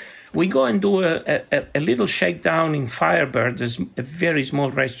I. We go and do a little shakedown in Firebird. There's a very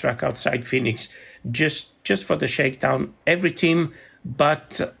small racetrack outside Phoenix, just for the shakedown. Every team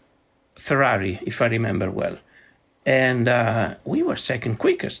but Ferrari, if I remember well. And we were second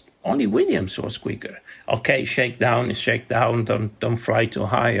quickest. Only Williams was quicker. Okay, shakedown is shakedown. Don't fly too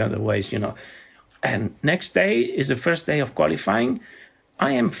high, otherwise, And next day is the first day of qualifying.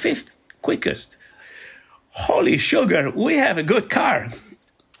 I am 5th quickest. Holy sugar, we have a good car.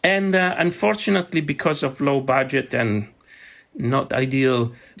 And unfortunately, because of low budget and not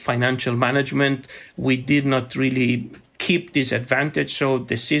ideal financial management, we did not really keep this advantage. So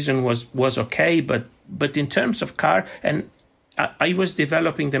the season was okay, but in terms of car, and I was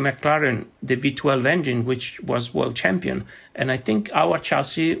developing the McLaren, the V12 engine, which was world champion, and I think our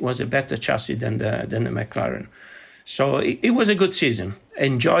chassis was a better chassis than the McLaren. So it was a good season,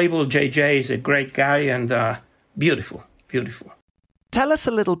 enjoyable. JJ is a great guy, and beautiful. Tell us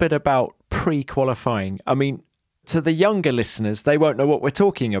a little bit about pre-qualifying. I mean, to the younger listeners, they won't know what we're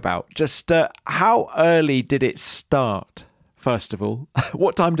talking about. Just how early did it start first of all?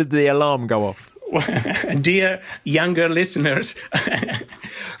 What time did the alarm go off? Dear younger listeners,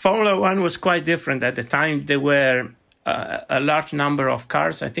 Formula One was quite different at the time. There were a large number of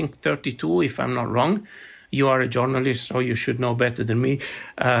cars, I think 32, if I'm not wrong. You are a journalist, so you should know better than me.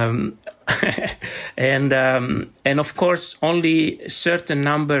 And of course, only a certain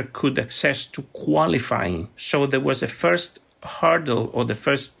number could access to qualifying. So there was a first hurdle, or the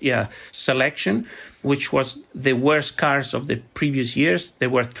first selection, which was the worst cars of the previous years. There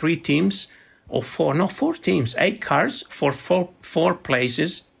were 3 teams, or 4 teams, 8 cars for four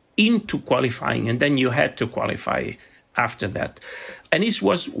places into qualifying, and then you had to qualify after that. And it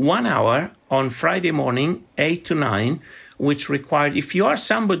was 1 hour on Friday morning, 8 to 9, which required, if you are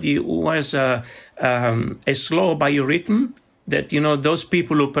somebody who was a slow biorhythm, that, those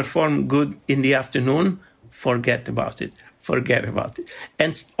people who perform good in the afternoon, forget about it.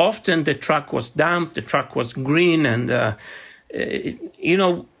 And often the track was damp, the track was green, and,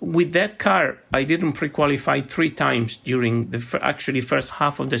 with that car, I didn't pre-qualify 3 times during the first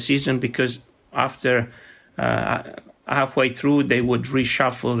half of the season, because after halfway through, they would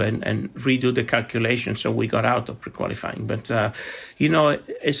reshuffle and redo the calculation, so we got out of pre-qualifying. But, a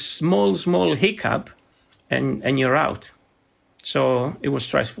small hiccup, and you're out. So it was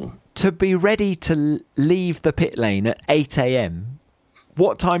stressful. To be ready to leave the pit lane at 8 a.m,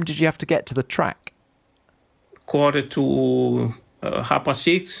 what time did you have to get to the track? 5:45,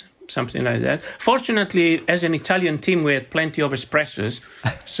 6:30, something like that. Fortunately, as an Italian team, we had plenty of espressos,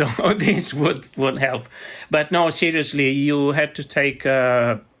 so this would help. But no, seriously, you had to take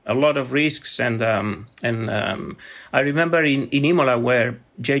a lot of risks, and I remember in Imola, where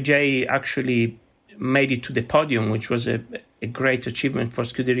JJ actually made it to the podium, which was a great achievement for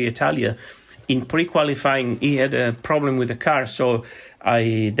Scuderia Italia. In pre-qualifying, he had a problem with the car, so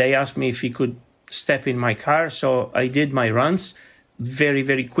they asked me if he could step in my car, so I did my runs very,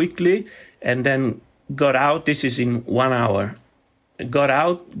 very quickly, and then got out. This is in 1 hour. Got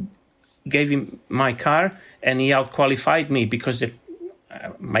out, gave him my car, and he out-qualified me, because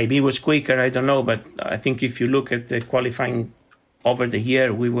maybe it was quicker, I don't know, but I think if you look at the qualifying over the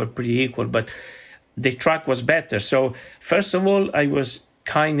year, we were pretty equal, but the track was better. So first of all, I was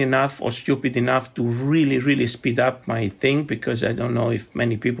kind enough or stupid enough to really, really speed up my thing, because I don't know if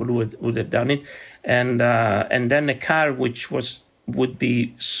many people would have done it. And then a car which would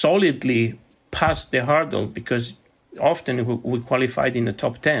be solidly past the hurdle, because often we qualified in the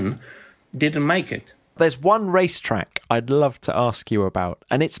top 10, didn't make it. There's one racetrack I'd love to ask you about,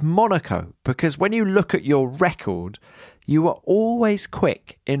 and it's Monaco, because when you look at your record, you were always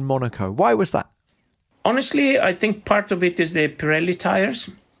quick in Monaco. Why was that? Honestly, I think part of it is the Pirelli tires,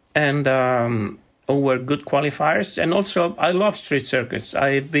 and were good qualifiers. And also, I love street circuits.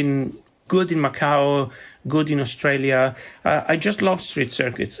 I've been good in Macau, good in Australia. I just love street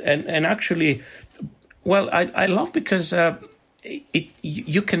circuits. And actually, well, I love because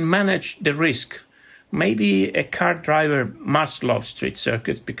you can manage the risk. Maybe a car driver must love street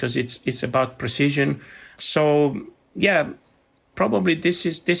circuits because it's about precision. So, yeah, probably this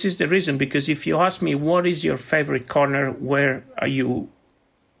is the reason, because if you ask me what is your favorite corner, where are you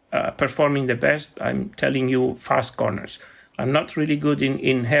performing the best, I'm telling you fast corners. I'm not really good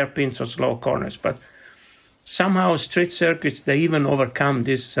in hairpins or slow corners, but somehow street circuits, they even overcome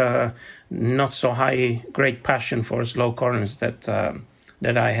this not so high great passion for slow corners that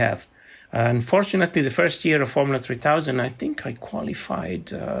I have. Unfortunately, the first year of Formula 3000, I think I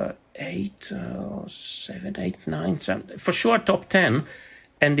qualified 8, 7, 8, 9, for sure top 10,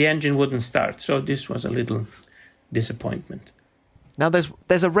 and the engine wouldn't start. So this was a little disappointment. Now,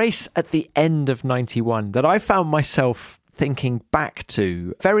 there's a race at the end of 91 that I found myself thinking back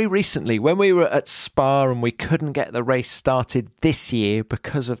to very recently when we were at Spa and we couldn't get the race started this year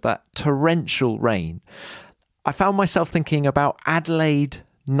because of that torrential rain. I found myself thinking about Adelaide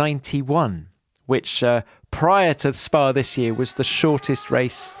 91, which prior to Spa this year was the shortest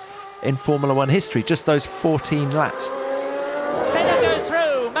race in Formula One history, just those 14 laps. Senna goes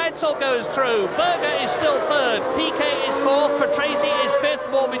through, Mansell goes through, Berger is still third, Piquet is fourth, Patrese is fifth,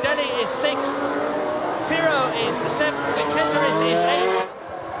 Morbidelli is sixth, Pirro is seventh, Vincenzo is eighth.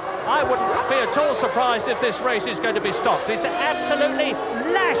 I wouldn't be at all surprised if this race is going to be stopped. It's absolutely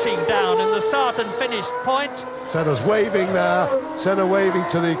lashing down in the start and finish point. Senna's waving there. Senna waving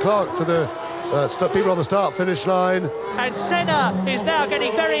to the people on the start-finish line. And Senna is now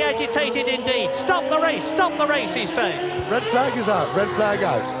getting very agitated indeed. Stop the race, he's saying. Red flag is out, red flag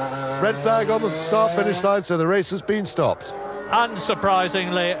out. Red flag on the start-finish line, so the race has been stopped.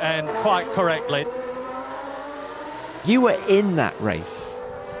 Unsurprisingly and quite correctly. You were in that race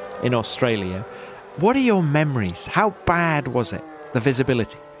in Australia. What are your memories? How bad was it, the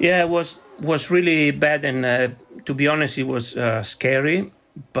visibility? Yeah, it was really bad, and to be honest, it was scary.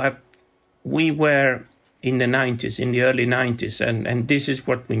 But we were in the 90s, in the early 90s, and this is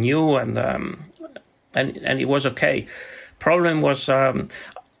what we knew, and it was okay. Problem was,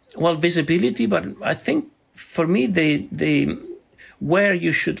 visibility, but I think for me, where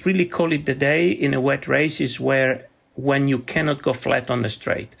you should really call it the day in a wet race is when you cannot go flat on the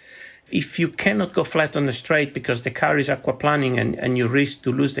straight. If you cannot go flat on the straight because the car is aquaplaning and you risk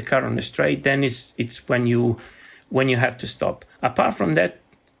to lose the car on the straight, then it's when you have to stop. Apart from that,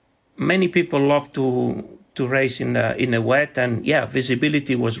 many people love to race in the wet, and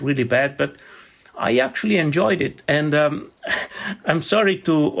visibility was really bad, but I actually enjoyed it. And I'm sorry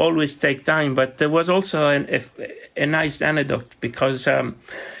to always take time, but there was also a nice anecdote because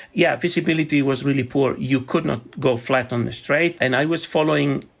visibility was really poor. You could not go flat on the straight, and I was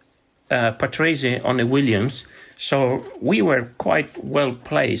following Patrese on a Williams, so we were quite well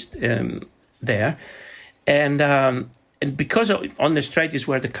placed there, and because on the straight is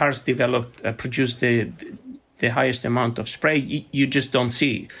where the cars produce the highest amount of spray. You just don't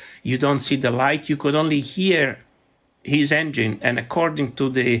see. You don't see the light. You could only hear his engine, and according to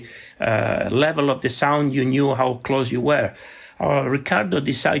the level of the sound, you knew how close you were. Riccardo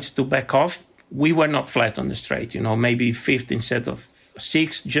decides to back off. We were not flat on the straight, maybe fifth instead of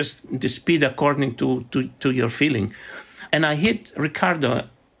sixth, just the speed according to your feeling. And I hit Riccardo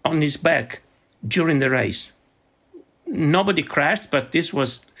on his back during the race. Nobody crashed, but this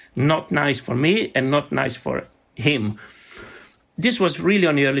was not nice for me and not nice for him. This was really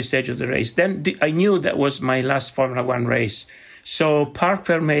on the early stage of the race. Then I knew that was my last Formula One race. So Parc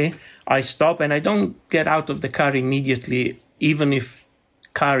Fermé, I stop and I don't get out of the car immediately, even if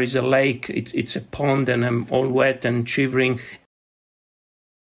car is a lake, it's a pond and I'm all wet and shivering.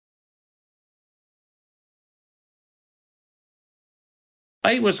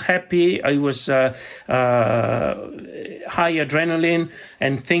 I was happy. I was high adrenaline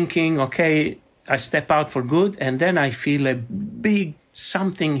and thinking, okay, I step out for good. And then I feel a big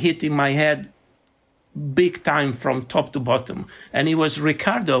something hitting my head big time from top to bottom. And it was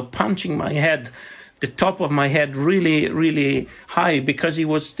Riccardo punching my head, the top of my head really, really high because he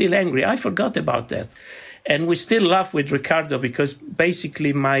was still angry. I forgot about that. And we still laugh with Riccardo because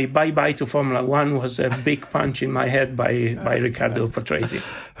basically my bye-bye to Formula One was a big punch in my head by Riccardo Patrese.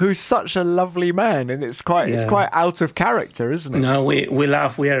 Who's such a lovely man, and it's quite out of character, isn't it? No, we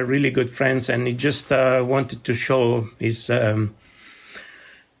laugh. We are really good friends, and he just wanted to show his...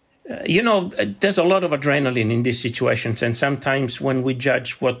 there's a lot of adrenaline in these situations, and sometimes when we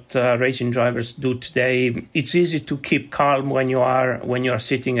judge what racing drivers do today, it's easy to keep calm when you are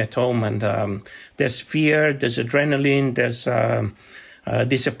sitting at home, and there's fear, there's adrenaline, there's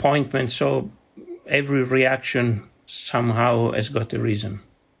disappointment. So every reaction somehow has got a reason.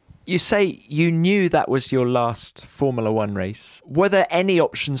 You say you knew that was your last Formula One race. Were there any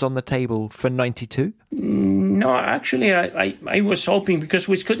options on the table for 92? No, actually, I was hoping, because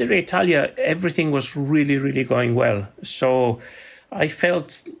with Scuderia Italia, everything was really, really going well. So I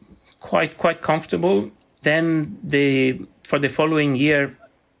felt quite comfortable. Then for the following year,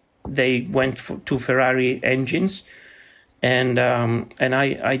 they went to Ferrari engines. And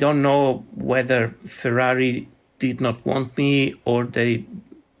I don't know whether Ferrari did not want me or they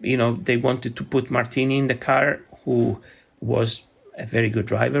wanted to put Martini in the car, who was a very good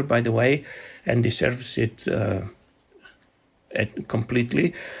driver, by the way, and deserves it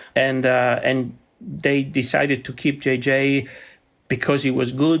completely. And they decided to keep JJ because he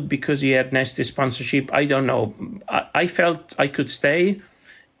was good, because he had nasty sponsorship. I don't know. I felt I could stay.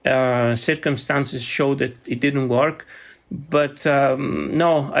 Circumstances showed that it didn't work. But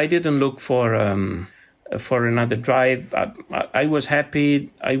no, I didn't look for another drive. I was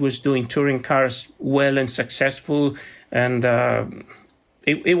happy. I was doing touring cars well and successful, and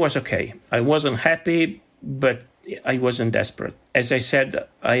it was okay. I wasn't happy, but I wasn't desperate. As I said,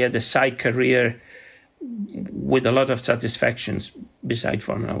 I had a side career with a lot of satisfactions beside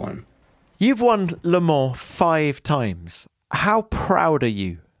Formula One. You've won Le Mans 5 times. How proud are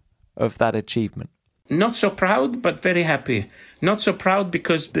you of that achievement? Not so proud, but very happy. Not so proud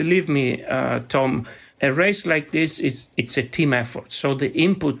because, believe me, Tom, a race like this it's a team effort. So the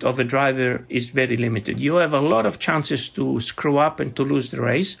input of a driver is very limited. You have a lot of chances to screw up and to lose the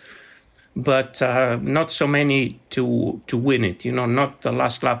race, but not so many to win it. Not the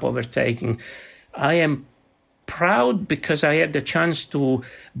last lap overtaking. I am proud because I had the chance to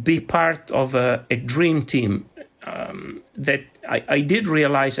be part of a dream team that I did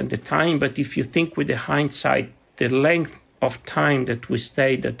realize at the time. But if you think with the hindsight, the length of time that we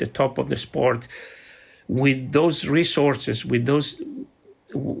stayed at the top of the sport, with those resources, with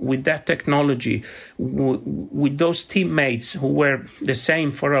that technology, with those teammates who were the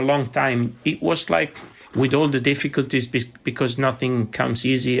same for a long time, it was like, with all the difficulties, because nothing comes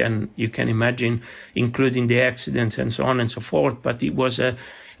easy, and you can imagine, including the accidents and so on and so forth, but it was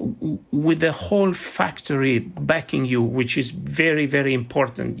with the whole factory backing you, which is very, very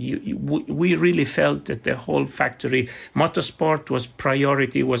important. We really felt that the whole factory, motorsport was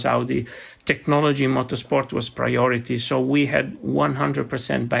priority, was Audi. Technology in motorsport was priority. So we had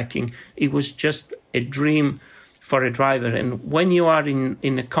 100% backing. It was just a dream for a driver. And when you are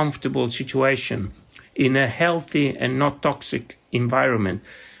in a comfortable situation, in a healthy and not toxic environment,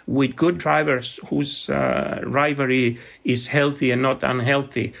 with good drivers whose rivalry is healthy and not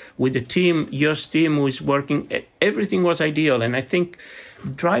unhealthy, with the team, your team who is working, everything was ideal. And I think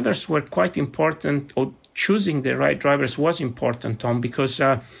drivers were quite important, or choosing the right drivers was important, Tom, because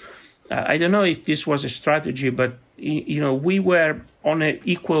I don't know if this was a strategy, but we were on an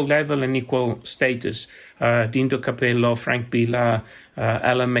equal level and equal status. Dindo Capello, Frank Bila,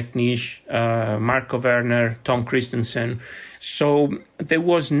 Alan McNeish, Marco Werner, Tom Christensen. So there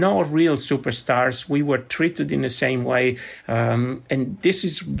was no real superstars. We were treated in the same way. And this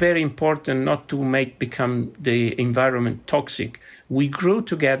is very important, not to become the environment toxic. We grew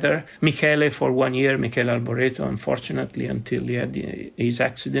together. Michele for 1 year, Michele Alboreto, unfortunately, until he had his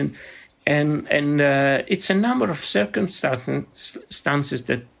accident. And it's a number of circumstances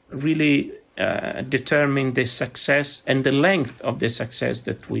that really determine the success and the length of the success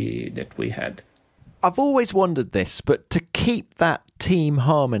that we had. I've always wondered this, but to keep that team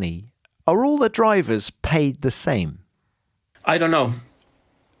harmony, are all the drivers paid the same? I don't know.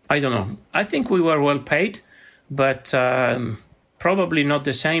 I think we were well paid, but probably not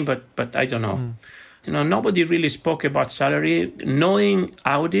the same, but I don't know. Nobody really spoke about salary. Knowing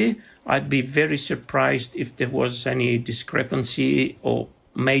Audi, I'd be very surprised if there was any discrepancy or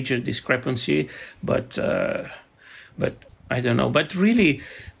major discrepancy, but I don't know. But really,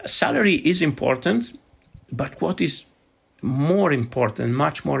 salary is important, but what is more important,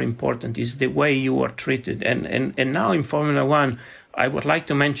 much more important, is the way you are treated. And now in Formula One, I would like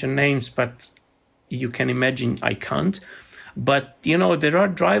to mention names, but you can imagine I can't. But, there are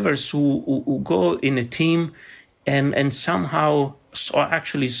drivers who go in a team and somehow,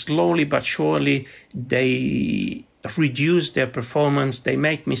 actually slowly but surely, they reduce their performance. They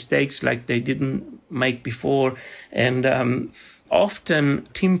make mistakes like they didn't make before. And often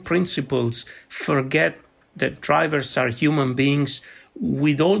team principals forget that drivers are human beings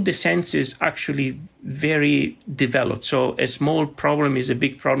with all the senses actually very developed. So a small problem is a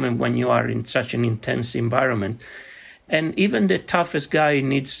big problem when you are in such an intense environment. And even the toughest guy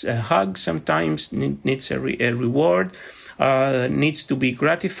needs a hug sometimes, needs a reward, needs to be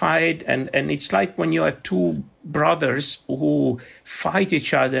gratified. And it's like when you have two brothers who fight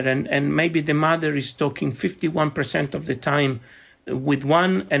each other, and maybe the mother is talking 51% of the time with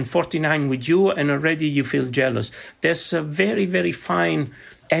one and 49 with you, and already you feel jealous. There's a very, very fine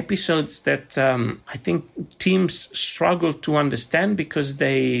episodes that I think teams struggle to understand because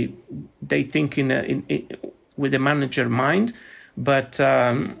they think with a manager mind, but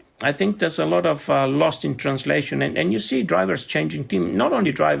I think there's a lot of lost in translation, and you see drivers changing team. Not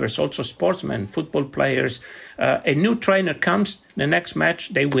only drivers, also sportsmen, football players. A new trainer comes, the next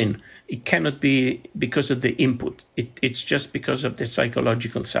match they win. It cannot be because of the input. It's just because of the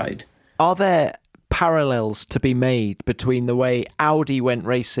psychological side. Are there parallels to be made between the way Audi went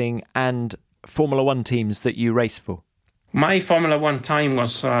racing and Formula One teams that you race for? My Formula One time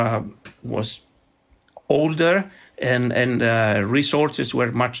was older, and resources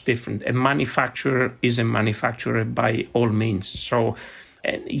were much different. A manufacturer is a manufacturer by all means. So,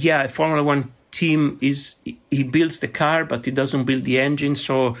 a Formula One team he builds the car, but he doesn't build the engine.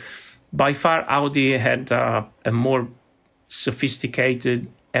 So, by far, Audi had a more sophisticated,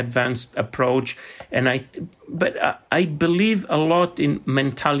 advanced approach, but I believe a lot in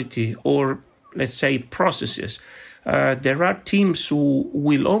mentality, or let's say processes. There are teams who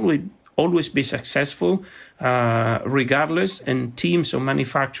will always be successful, regardless, and teams or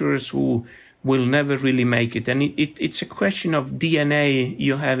manufacturers who will never really make it. And it's a question of DNA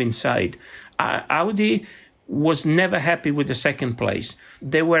you have inside. Audi was never happy with the second place.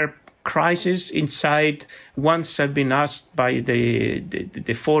 There were crises inside. Once I've been asked by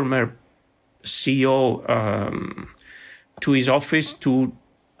the former CEO to his office to,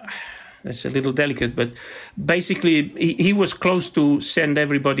 that's a little delicate, but basically he was close to send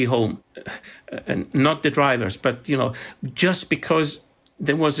everybody home, and not the drivers, but just because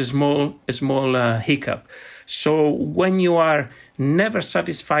there was a small hiccup. So when you are never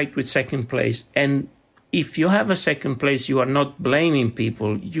satisfied with second place, and if you have a second place, you are not blaming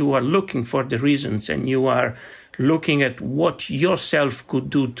people. You are looking for the reasons, and you are looking at what yourself could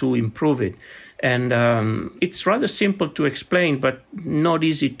do to improve it. And it's rather simple to explain, but not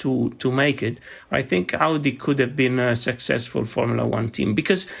easy to make it. I think Audi could have been a successful Formula One team.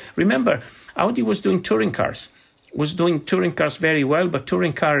 Because remember, Audi was doing touring cars very well, but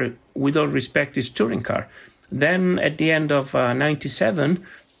touring car, with all respect, is touring car. Then at the end of 97,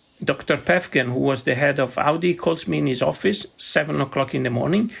 Dr. Pevken, who was the head of Audi, calls me in his office, 7 o'clock in the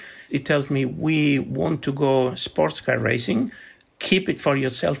morning. He tells me, we want to go sports car racing. Keep it for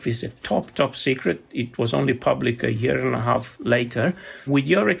yourself. It's a top secret. It was only public a year and a half later. With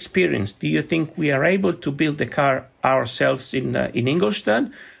your experience, do you think we are able to build the car ourselves in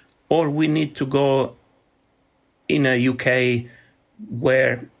Ingolstadt, or we need to go in a UK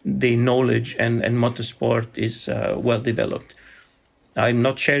where the knowledge and motorsport is well developed? I'm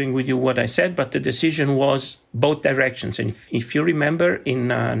not sharing with you what I said, but the decision was both directions. And if you remember, in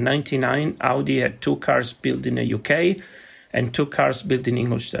 99, Audi had 2 cars built in the UK and 2 cars built in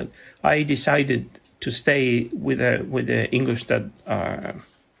Ingolstadt. I decided to stay with the Ingolstadt,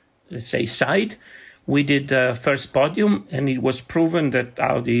 let's say, side. We did the first podium, and it was proven that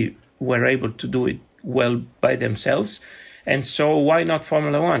Audi were able to do it well by themselves. And so why not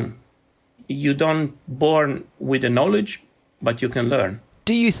Formula One? You don't born with the knowledge, but you can learn.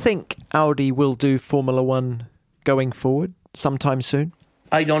 Do you think Audi will do Formula One going forward sometime soon?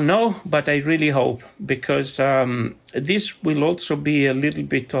 I don't know, but I really hope, because this will also be a little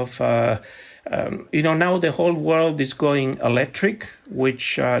bit of, now the whole world is going electric,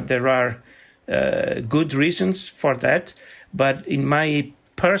 which there are good reasons for that. But in my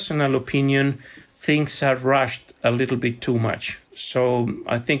personal opinion, things are rushed a little bit too much. So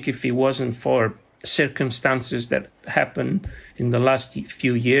I think if it wasn't for circumstances that happened in the last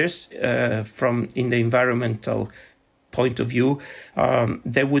few years from in the environmental point of view,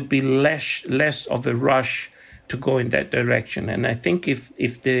 there would be less of a rush to go in that direction. And I think if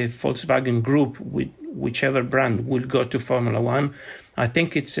the Volkswagen Group, with whichever brand, will go to Formula One, I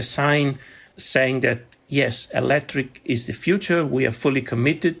think it's a sign saying that, yes, electric is the future, we are fully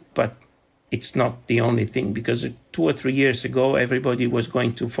committed, but it's not the only thing. Because 2 or 3 years ago, everybody was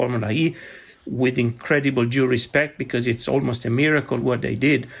going to Formula E with incredible due respect, because it's almost a miracle what they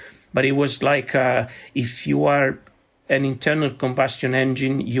did. But it was like, if you are an internal combustion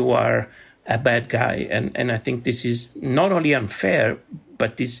engine, you are a bad guy. And I think this is not only unfair,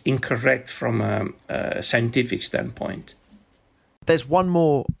 but is incorrect from a scientific standpoint. There's one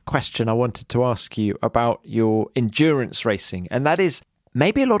more question I wanted to ask you about your endurance racing, and that is,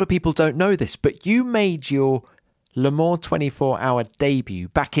 maybe a lot of people don't know this, but you made your Le Mans 24-hour debut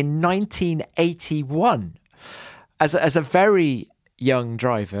back in 1981 as a very young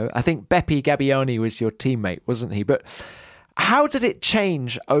driver. I think Beppe Gabbiani was your teammate, wasn't he? But how did it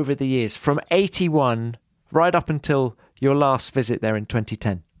change over the years from 81 right up until your last visit there in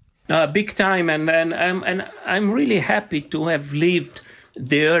 2010? Big time, and I'm really happy to have lived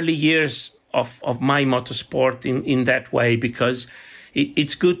the early years of my motorsport in that way, because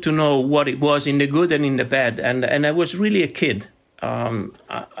it's good to know what it was in the good and in the bad. And I was really a kid.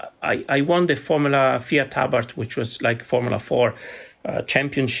 I won the Fiat Abarth, which was like Formula 4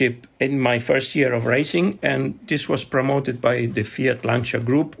 championship in my first year of racing. And this was promoted by the Fiat Lancia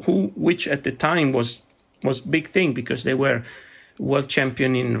group, which at the time was big thing, because they were world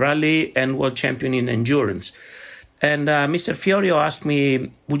champion in rally and world champion in endurance. And Mr. Fiorio asked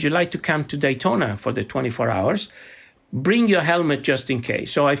me, would you like to come to Daytona for the 24 hours? Bring your helmet just in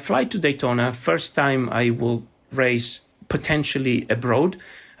case. So I fly to Daytona. First time I will race potentially abroad.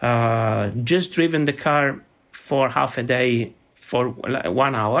 Just driven the car for half a day for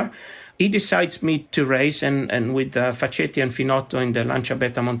 1 hour. He decides me to race, and with Facchetti and Finotto in the Lancia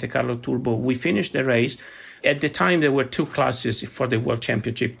Beta Monte Carlo Turbo, we finished the race. At the time, there were 2 classes for the World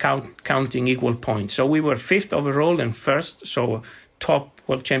Championship, counting equal points. So we were 5th overall and 1st, so top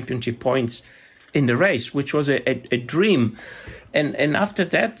World Championship points in the race, which was a dream. And after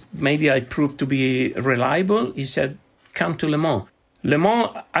that, maybe I proved to be reliable. He said, come to Le Mans. Le Mans,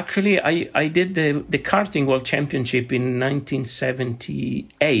 actually, I did the karting World Championship in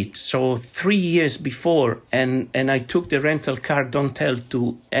 1978, so 3 years before, and I took the rental car, don't tell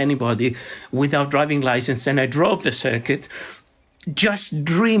to anybody, without driving license, and I drove the circuit, just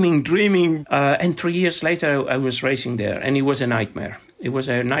dreaming, and 3 years later I was racing there, and it was a nightmare. It was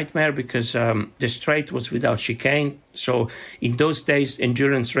a nightmare because the straight was without chicane. So in those days,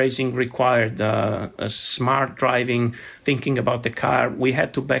 endurance racing required a smart driving, thinking about the car. We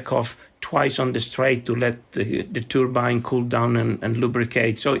had to back off twice on the straight to let the turbine cool down and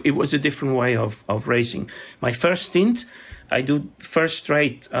lubricate. So it was a different way of racing. My first stint, I do first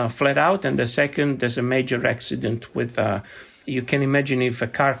straight flat out, and the second, there's a major accident with, you can imagine if a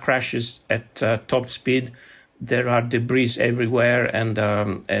car crashes at top speed, there are debris everywhere, and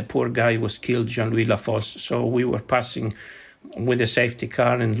a poor guy was killed, Jean-Louis Lafosse. So we were passing with a safety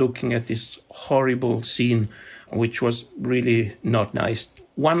car and looking at this horrible scene, which was really not nice.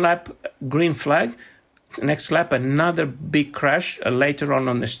 One lap, green flag. Next lap, another big crash later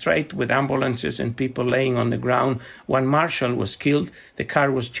on the straight with ambulances and people laying on the ground. One marshal was killed. The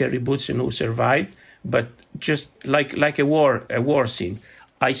car was Thierry Boutsen, who survived, but just like a war scene.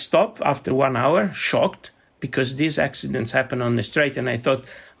 I stopped after 1 hour, shocked, because these accidents happen on the straight, and I thought,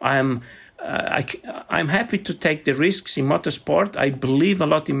 I'm happy to take the risks in motorsport. I believe a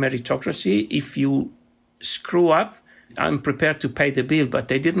lot in meritocracy. If you screw up, I'm prepared to pay the bill, but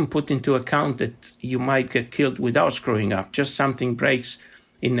they didn't put into account that you might get killed without screwing up. Just something breaks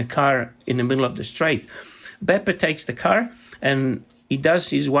in the car in the middle of the straight. Beppe takes the car and he does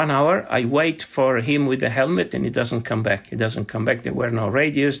his 1 hour. I wait for him with the helmet and he doesn't come back. There were no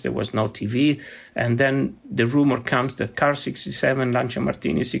radios, there was no TV. And then the rumor comes that car 67, Lancia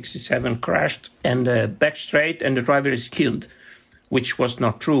Martini 67 crashed and back straight and the driver is killed, which was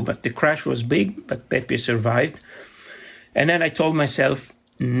not true. But the crash was big, but Beppe survived. And then I told myself,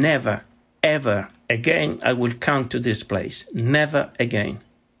 never, ever again I will come to this place. Never again.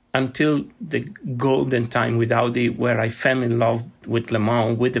 Until the golden time with Audi, where I fell in love with Le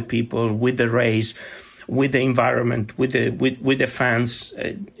Mans, with the people, with the race, with the environment, with the fans.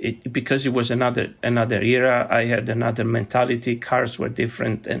 Because it was another era. I had another mentality. Cars were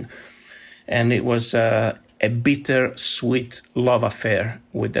different, and it was a bitter, sweet love affair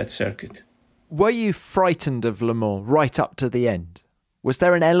with that circuit. Were you frightened of Le Mans right up to the end? Was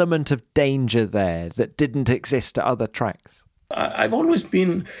there an element of danger there that didn't exist at other tracks? I've always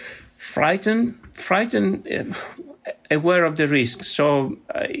been frightened, aware of the risks. So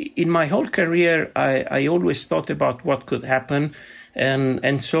in my whole career, I always thought about what could happen.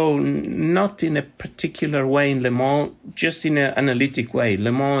 And so not in a particular way in Le Mans, just in an analytic way.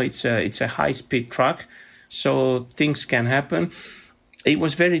 Le Mans, it's a high-speed track, so things can happen. It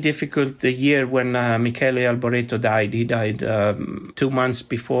was very difficult the year when Michele Alboreto died. He died 2 months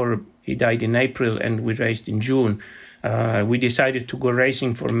before he died in April, and we raced in June. We decided to go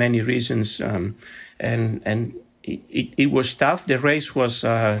racing for many reasons, and it was tough. The race was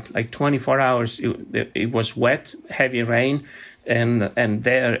like 24 hours. It was wet, heavy rain, and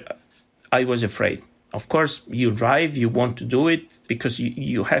there I was afraid. Of course, you drive, you want to do it because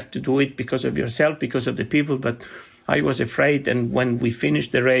you have to do it because of yourself, because of the people, but I was afraid, and when we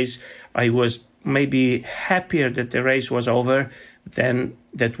finished the race, I was maybe happier that the race was over than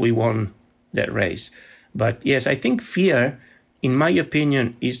that we won that race. But yes, I think fear, in my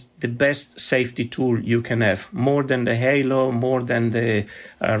opinion, is the best safety tool you can have, more than the halo, more than the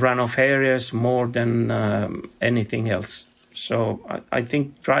runoff areas, more than anything else. So I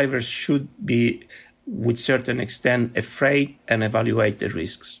think drivers should be, with certain extent, afraid and evaluate the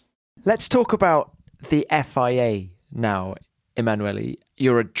risks. Let's talk about the FIA now, Emanuele.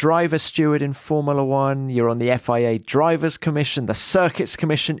 You're a driver steward in Formula One. You're on the FIA Drivers Commission, the Circuits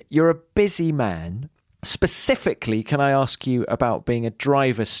Commission. You're a busy man. Specifically, can I ask you about being a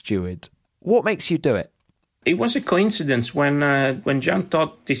driver steward? What makes you do it? It was a coincidence when Jean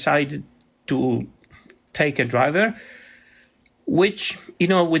Todt decided to take a driver, which,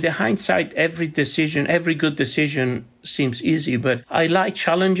 with the hindsight, every good decision seems easy. But I like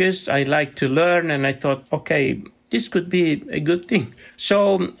challenges. I like to learn. And I thought, okay, this could be a good thing.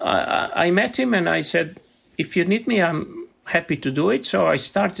 So I met him and I said, if you need me, I'm happy to do it. So I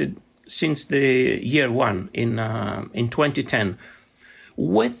started since the year one in 2010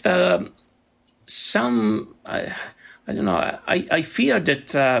 with some, I don't know, I fear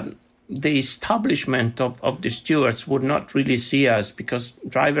that the establishment of the stewards would not really see us, because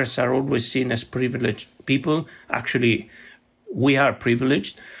drivers are always seen as privileged people. Actually, we are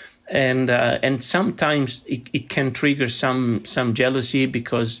privileged. And sometimes it can trigger some jealousy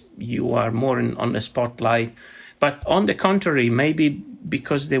because you are more on the spotlight. But on the contrary, maybe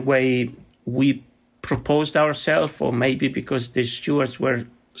because the way we proposed ourselves, or maybe because the stewards were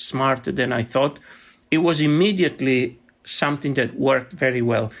smarter than I thought, it was immediately something that worked very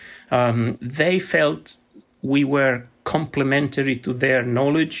well. They felt we were complementary to their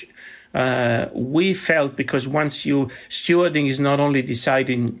knowledge. We felt, because stewarding is not only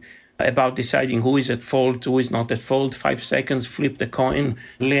deciding about deciding who is at fault, who is not at fault. 5 seconds, flip the coin.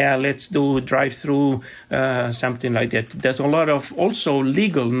 Yeah, let's do drive-through, something like that. There's a lot of also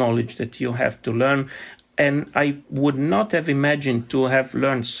legal knowledge that you have to learn. And I would not have imagined to have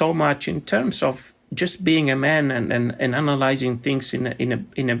learned so much in terms of just being a man and analyzing things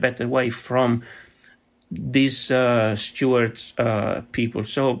in a better way from these stewards people.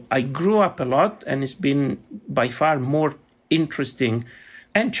 So I grew up a lot, and it's been by far more interesting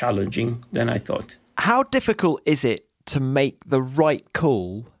and challenging than I thought. How difficult is it to make the right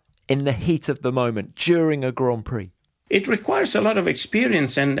call in the heat of the moment during a Grand Prix? It requires a lot of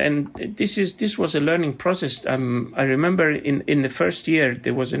experience, and this was a learning process. I remember in the first year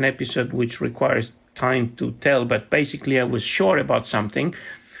there was an episode which requires time to tell, but basically I was sure about something,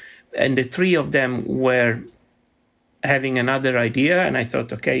 and the three of them were having another idea, and I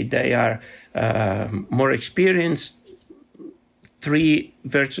thought, okay, they are more experienced, 3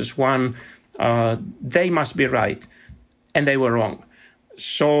 versus 1, they must be right, and they were wrong.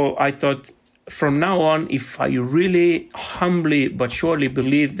 So I thought, from now on, if I really humbly but surely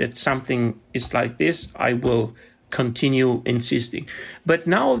believe that something is like this, I will continue insisting. But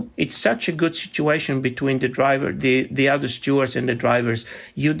now it's such a good situation between the driver, the other stewards and the drivers.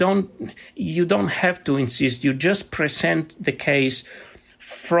 You don't have to insist. You just present the case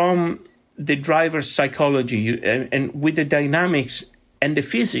from the driver's psychology and with the dynamics and the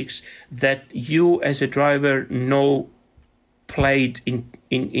physics that you as a driver know played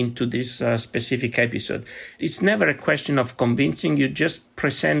into this specific episode. It's never a question of convincing. You just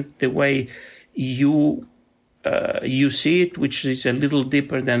present the way you see it, which is a little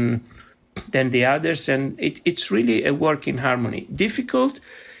deeper than the others, and it's really a work in harmony. Difficult,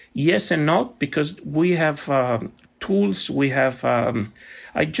 yes and no, because we have tools. We have.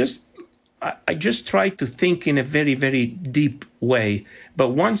 I just try to think in a very, very deep way. But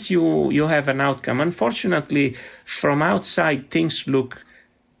once you have an outcome, unfortunately, from outside things look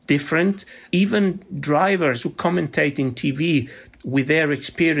different. Even drivers who commentate in TV with their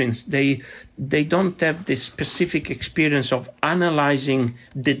experience, they don't have the specific experience of analyzing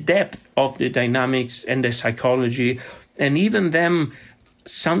the depth of the dynamics and the psychology. And even them,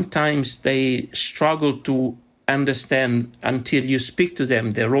 sometimes they struggle to understand until you speak to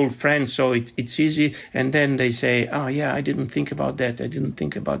them. They're all friends, so it's easy. And then they say, oh, yeah, I didn't think about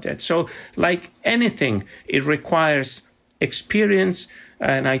that. So like anything, it requires experience.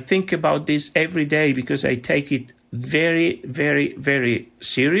 And I think about this every day because I take it very, very, very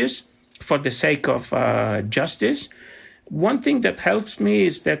serious for the sake of justice. One thing that helps me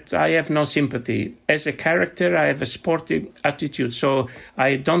is that I have no sympathy. As a character, I have a sportive attitude, so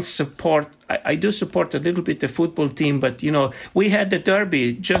I don't support. I do support a little bit the football team, but we had the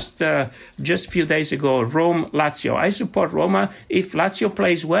derby just a few days ago, Rome-Lazio. I support Roma. If Lazio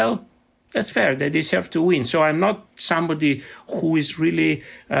plays well, that's fair. They deserve to win. So I'm not somebody who is really,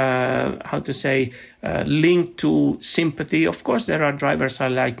 linked to sympathy. Of course, there are drivers I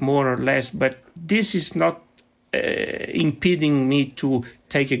like more or less, but this is not impeding me to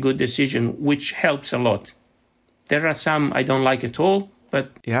take a good decision, which helps a lot. There are some I don't like at all,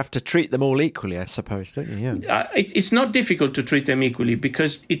 but you have to treat them all equally, I suppose, don't you? Yeah. It's not difficult to treat them equally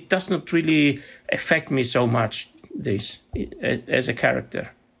because it does not really affect me so much, this, as a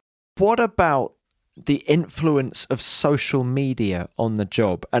character. What about the influence of social media on the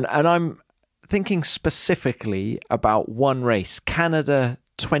job? And I'm thinking specifically about one race, Canada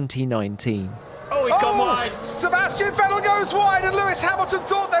 2019. Oh, he's gone wide. Sebastian Vettel goes wide, and Lewis Hamilton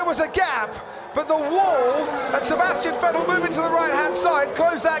thought there was a gap, but the wall and Sebastian Vettel moving to the right-hand side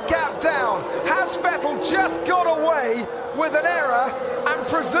closed that gap down. Has Vettel just got away with an error and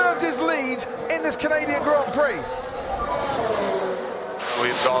preserved his lead in this Canadian Grand Prix?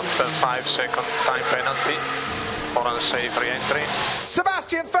 We've got a 5-second time penalty for unsafe re-entry.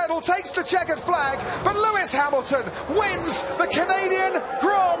 Sebastian Vettel takes the checkered flag, but Lewis Hamilton wins the Canadian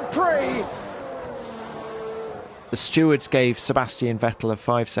Grand Prix. The stewards gave Sebastian Vettel a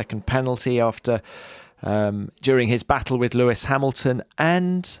 5-second penalty after during his battle with Lewis Hamilton,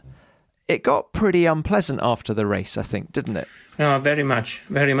 and it got pretty unpleasant after the race, I think, didn't it? No, very much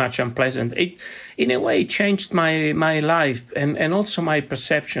unpleasant. It, in a way, changed my life and also my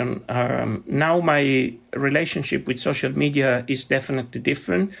perception. Now my relationship with social media is definitely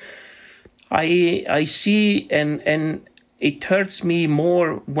different. I see and it hurts me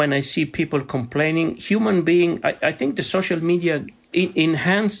more when I see people complaining. Human being, I think the social media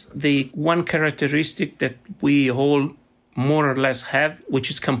enhance the one characteristic that we all more or less have, which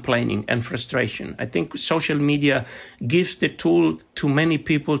is complaining and frustration. I think social media gives the tool to many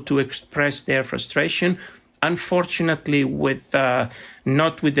people to express their frustration. unfortunately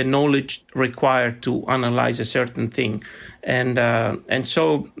not with the knowledge required to analyze a certain thing. And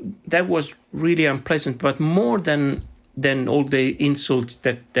so that was really unpleasant. But more than all the insults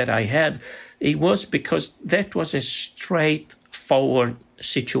that I had, it was because that was a straightforward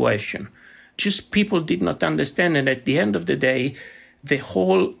situation. Just people did not understand. And at the end of the day, the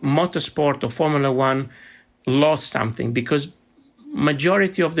whole motorsport of Formula One lost something because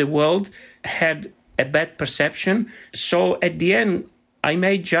majority of the world had a bad perception. So at the end, we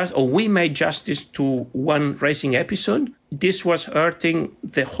made justice to one racing episode. This was hurting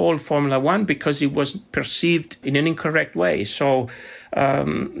the whole Formula One because it was perceived in an incorrect way. So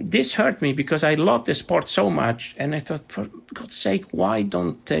this hurt me because I love the sport so much. And I thought, for God's sake, why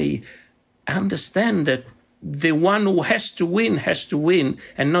don't they understand that the one who has to win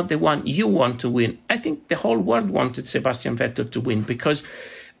and not the one you want to win? I think the whole world wanted Sebastian Vettel to win because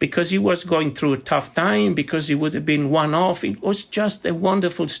he was going through a tough time, because he would have been one off. It was just a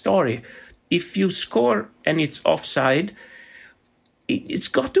wonderful story. If you score and it's offside, it's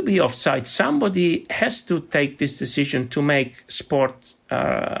got to be offside. Somebody has to take this decision to make sport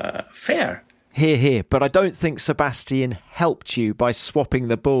fair. Hear. But I don't think Sebastian helped you by swapping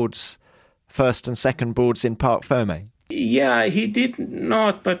the boards, first and second boards in Parc Fermé. Yeah, he did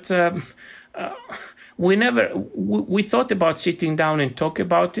not, but we thought about sitting down and talk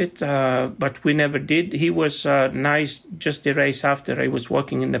about it, but we never did. He was nice. Just the race after, I was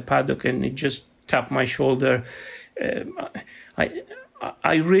walking in the paddock and he just tapped my shoulder.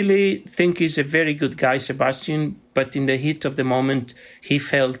 I really think he's a very good guy, Sebastian, but in the heat of the moment, he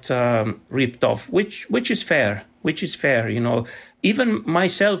felt ripped off, which is fair. You know. Even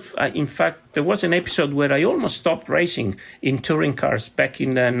myself, in fact, there was an episode where I almost stopped racing in touring cars back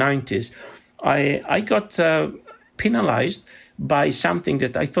in the 90s. I got penalized by something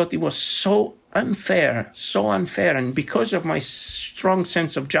that I thought it was so unfair. And because of my strong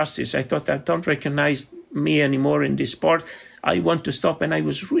sense of justice, I thought I don't recognize me anymore in this sport. I want to stop, and I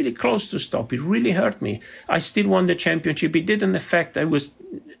was really close to stop. It really hurt me. I still won the championship. It didn't affect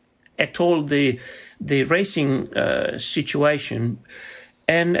at all the racing situation.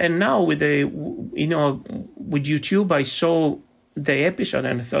 And now with with YouTube, I saw the episode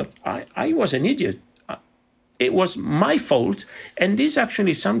and I thought I was an idiot. It was my fault. And this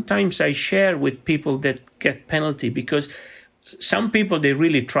actually sometimes I share with people that get penalty, because some people, they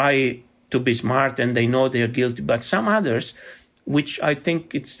really try to be smart and they know they're guilty. But some others, which I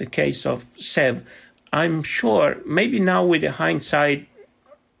think it's the case of Seb, I'm sure maybe now with the hindsight,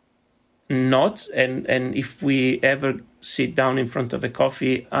 not. And if we ever sit down in front of a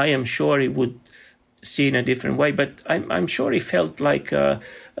coffee, I am sure he would see in a different way. But I'm sure he felt like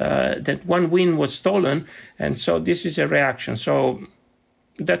that one win was stolen. And so this is a reaction. So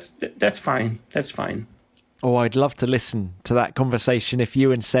that's fine. That's fine. Oh, I'd love to listen to that conversation if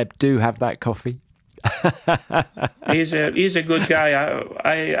you and Seb do have that coffee. He's a good guy.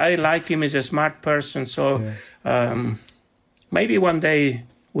 I like him. He's a smart person. So maybe one day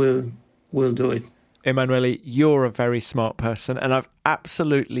we'll do it. Emanuele, you're a very smart person, and I've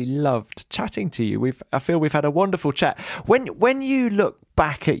absolutely loved chatting to you. I feel we've had a wonderful chat. When you look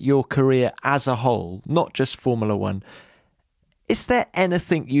back at your career as a whole, not just Formula One, is there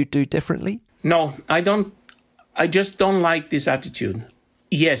anything you do differently? No, I don't. I just don't like this attitude.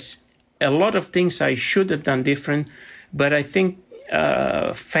 Yes, a lot of things I should have done different, but I think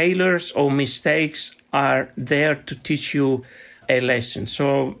failures or mistakes are there to teach you a lesson.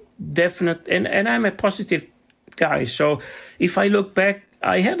 So definitely, and I'm a positive guy. So if I look back,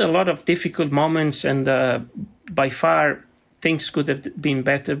 I had a lot of difficult moments, and by far things could have been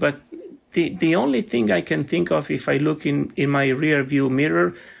better. But the only thing I can think of if I look in my rear view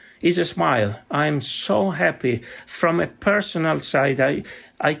mirror is a smile. I'm so happy. From a personal side,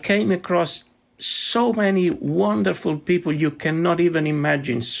 I came across so many wonderful people you cannot even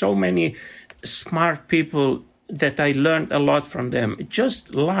imagine, so many smart people that I learned a lot from them.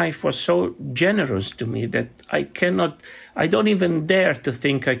 Just life was so generous to me that I don't even dare to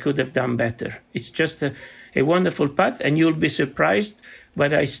think I could have done better. It's just a wonderful path, and you'll be surprised,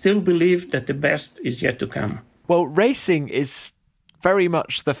 but I still believe that the best is yet to come. Well, racing is very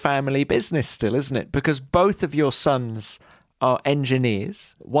much the family business still, isn't it? Because both of your sons are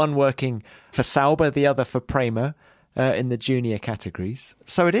engineers, one working for Sauber, the other for Prema in the junior categories.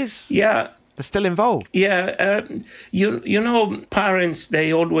 So it is. Yeah. They're still involved. Yeah. You know, parents,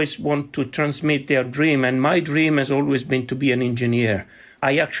 they always want to transmit their dream. And my dream has always been to be an engineer.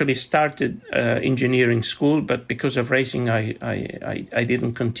 I actually started engineering school, but because of racing, I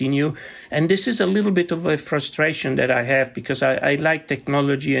didn't continue. And this is a little bit of a frustration that I have, because I like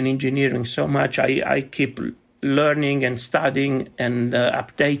technology and engineering so much. I keep learning and studying and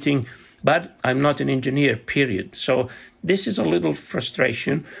updating, but I'm not an engineer, period. So this is a little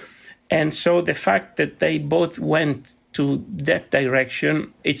frustration. And so the fact that they both went to that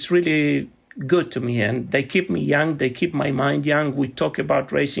direction, it's really good to me, and they keep me young, they keep my mind young. We talk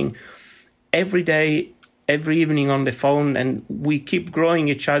about racing every day, every evening on the phone, and we keep growing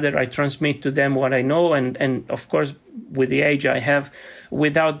each other. I transmit to them what I know, and of course, with the age I have,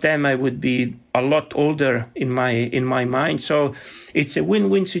 without them I would be a lot older in my mind. So it's a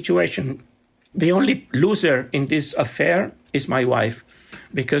win-win situation. The only loser in this affair is my wife,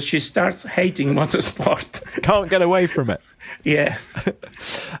 because she starts hating motorsport. Can't get away from it. Yeah.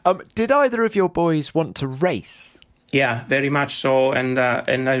 Did either of your boys want to race? Yeah, very much so. And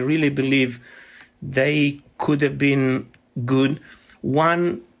I really believe they could have been good.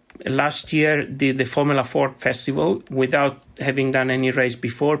 One last year did the Formula 4 festival without having done any race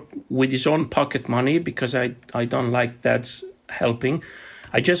before, with his own pocket money, because I don't like Dad's helping.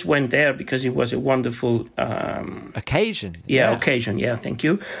 I just went there because it was a wonderful occasion. Yeah, occasion. Yeah, thank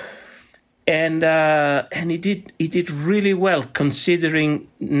you. And he did really well, considering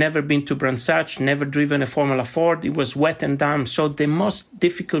never been to Brands Hatch, never driven a Formula 4. It was wet and damp, so the most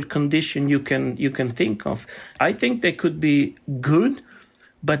difficult condition you can think of. I think they could be good,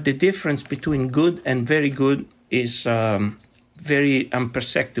 but the difference between good and very good is very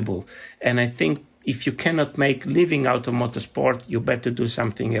imperceptible. And I think if you cannot make living out of motorsport, you better do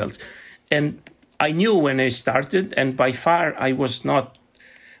something else. And I knew when I started, and by far I was not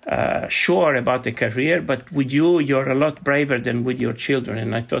sure about the career, but with you, you're a lot braver than with your children.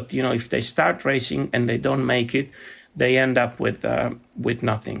 And I thought, if they start racing and they don't make it, they end up with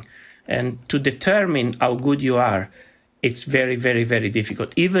nothing. And to determine how good you are, it's very, very, very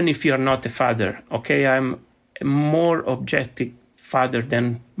difficult. Even if you're not a father, okay, I'm a more objective father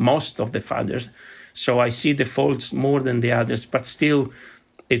than most of the fathers, so I see the faults more than the others, but still,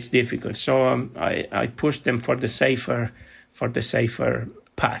 it's difficult. So I pushed them for the safer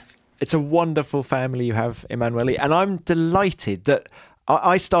path. It's a wonderful family you have, Emanuele, and I'm delighted that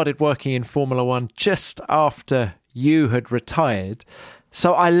I started working in Formula One just after you had retired.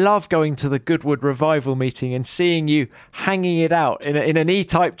 So I love going to the Goodwood Revival meeting and seeing you hanging it out in an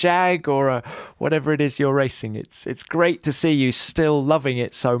E-Type Jag or whatever it is you're racing. It's great to see you still loving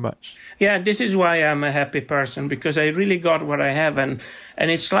it so much. Yeah, this is why I'm a happy person, because I really got what I have, and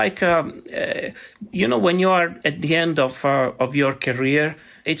it's like when you are at the end of your career,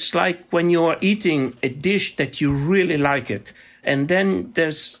 it's like when you are eating a dish that you really like it, and then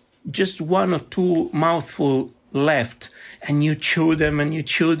there's just one or two mouthful left, and you chew them and you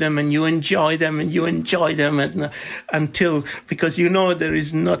chew them and you enjoy them and you enjoy them until, because there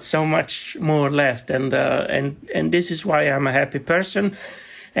is not so much more left, and this is why I'm a happy person.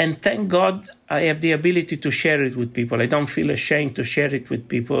 And thank God I have the ability to share it with people. I don't feel ashamed to share it with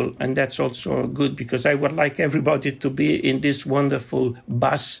people, and that's also good, because I would like everybody to be in this wonderful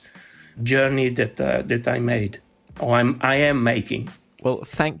bus journey that I made, or I am making. Well,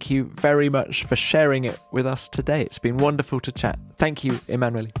 thank you very much for sharing it with us today. It's been wonderful to chat. Thank you,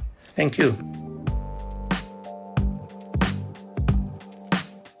 Emanuele. Thank you.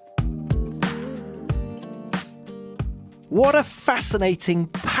 What a fascinating,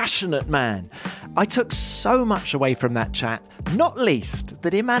 passionate man. I took so much away from that chat, not least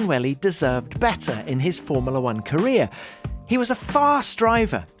that Emanuele deserved better in his Formula One career. He was a fast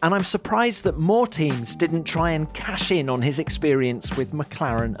driver, and I'm surprised that more teams didn't try and cash in on his experience with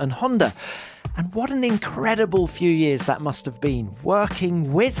McLaren and Honda. And what an incredible few years that must have been,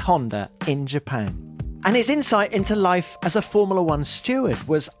 working with Honda in Japan. And his insight into life as a Formula One steward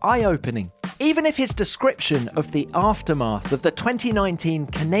was eye-opening, even if his description of the aftermath of the 2019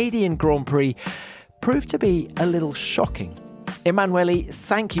 Canadian Grand Prix proved to be a little shocking. Emanuele,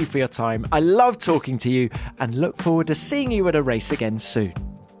 thank you for your time. I love talking to you and look forward to seeing you at a race again soon.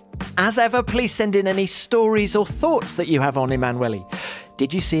 As ever, please send in any stories or thoughts that you have on Emanuele.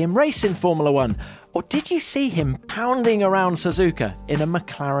 Did you see him race in Formula One? Or did you see him pounding around Suzuka in a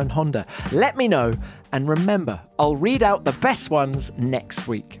McLaren Honda? Let me know, and remember, I'll read out the best ones next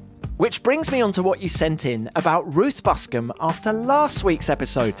week. Which brings me on to what you sent in about Ruth Buscombe after last week's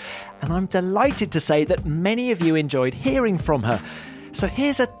episode, and I'm delighted to say that many of you enjoyed hearing from her. So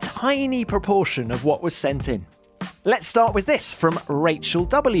here's a tiny proportion of what was sent in. Let's start with this from Rachel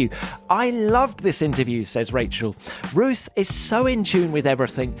W. I loved this interview, says Rachel. Ruth is so in tune with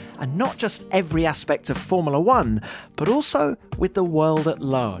everything, and not just every aspect of Formula One, but also with the world at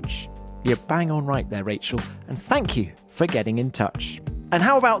large. You're bang on right there, Rachel, and thank you for getting in touch. And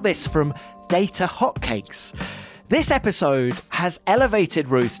how about this from Data Hotcakes? This episode has elevated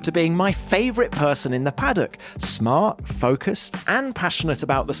Ruth to being my favourite person in the paddock. Smart, focused, and passionate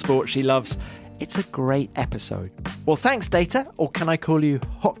about the sport she loves. It's a great episode. Well, thanks, Data, or can I call you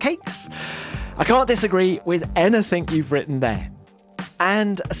Hotcakes? I can't disagree with anything you've written there.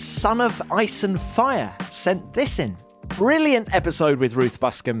 And Son of Ice and Fire sent this in. Brilliant episode with Ruth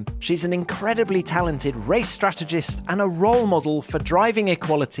Buscombe. She's an incredibly talented race strategist and a role model for driving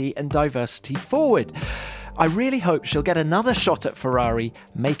equality and diversity forward. I really hope she'll get another shot at Ferrari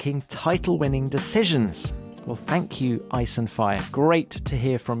making title-winning decisions. Well, thank you, Ice and Fire. Great to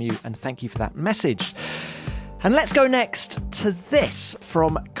hear from you, and thank you for that message. And let's go next to this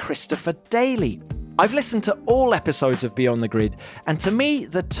from Christopher Daly. I've listened to all episodes of Beyond the Grid, and to me,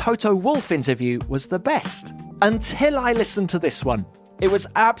 the Toto Wolff interview was the best. Until I listened to this one. It was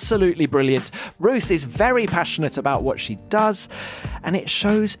absolutely brilliant. Ruth is very passionate about what she does, and it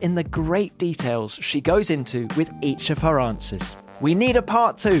shows in the great details she goes into with each of her answers. We need a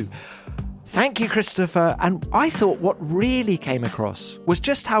part 2. Thank you, Christopher. And I thought what really came across was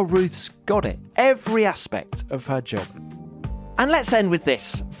just how Ruth's got it, every aspect of her job. And let's end with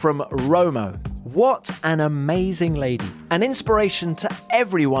this from Romo. What an amazing lady. An inspiration to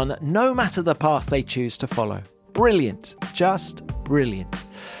everyone, no matter the path they choose to follow. Brilliant. Just brilliant.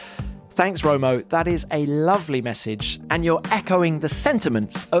 Thanks, Romo. That is a lovely message, and you're echoing the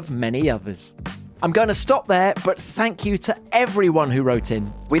sentiments of many others. I'm going to stop there, but thank you to everyone who wrote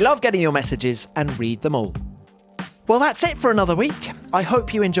in. We love getting your messages and read them all. Well, that's it for another week. I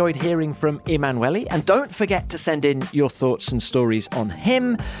hope you enjoyed hearing from Emanuele, and don't forget to send in your thoughts and stories on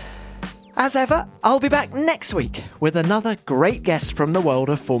him. As ever, I'll be back next week with another great guest from the world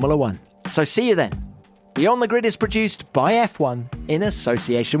of Formula One. So see you then. Beyond the Grid is produced by F1 in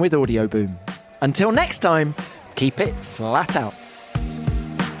association with Audio Boom. Until next time, keep it flat out.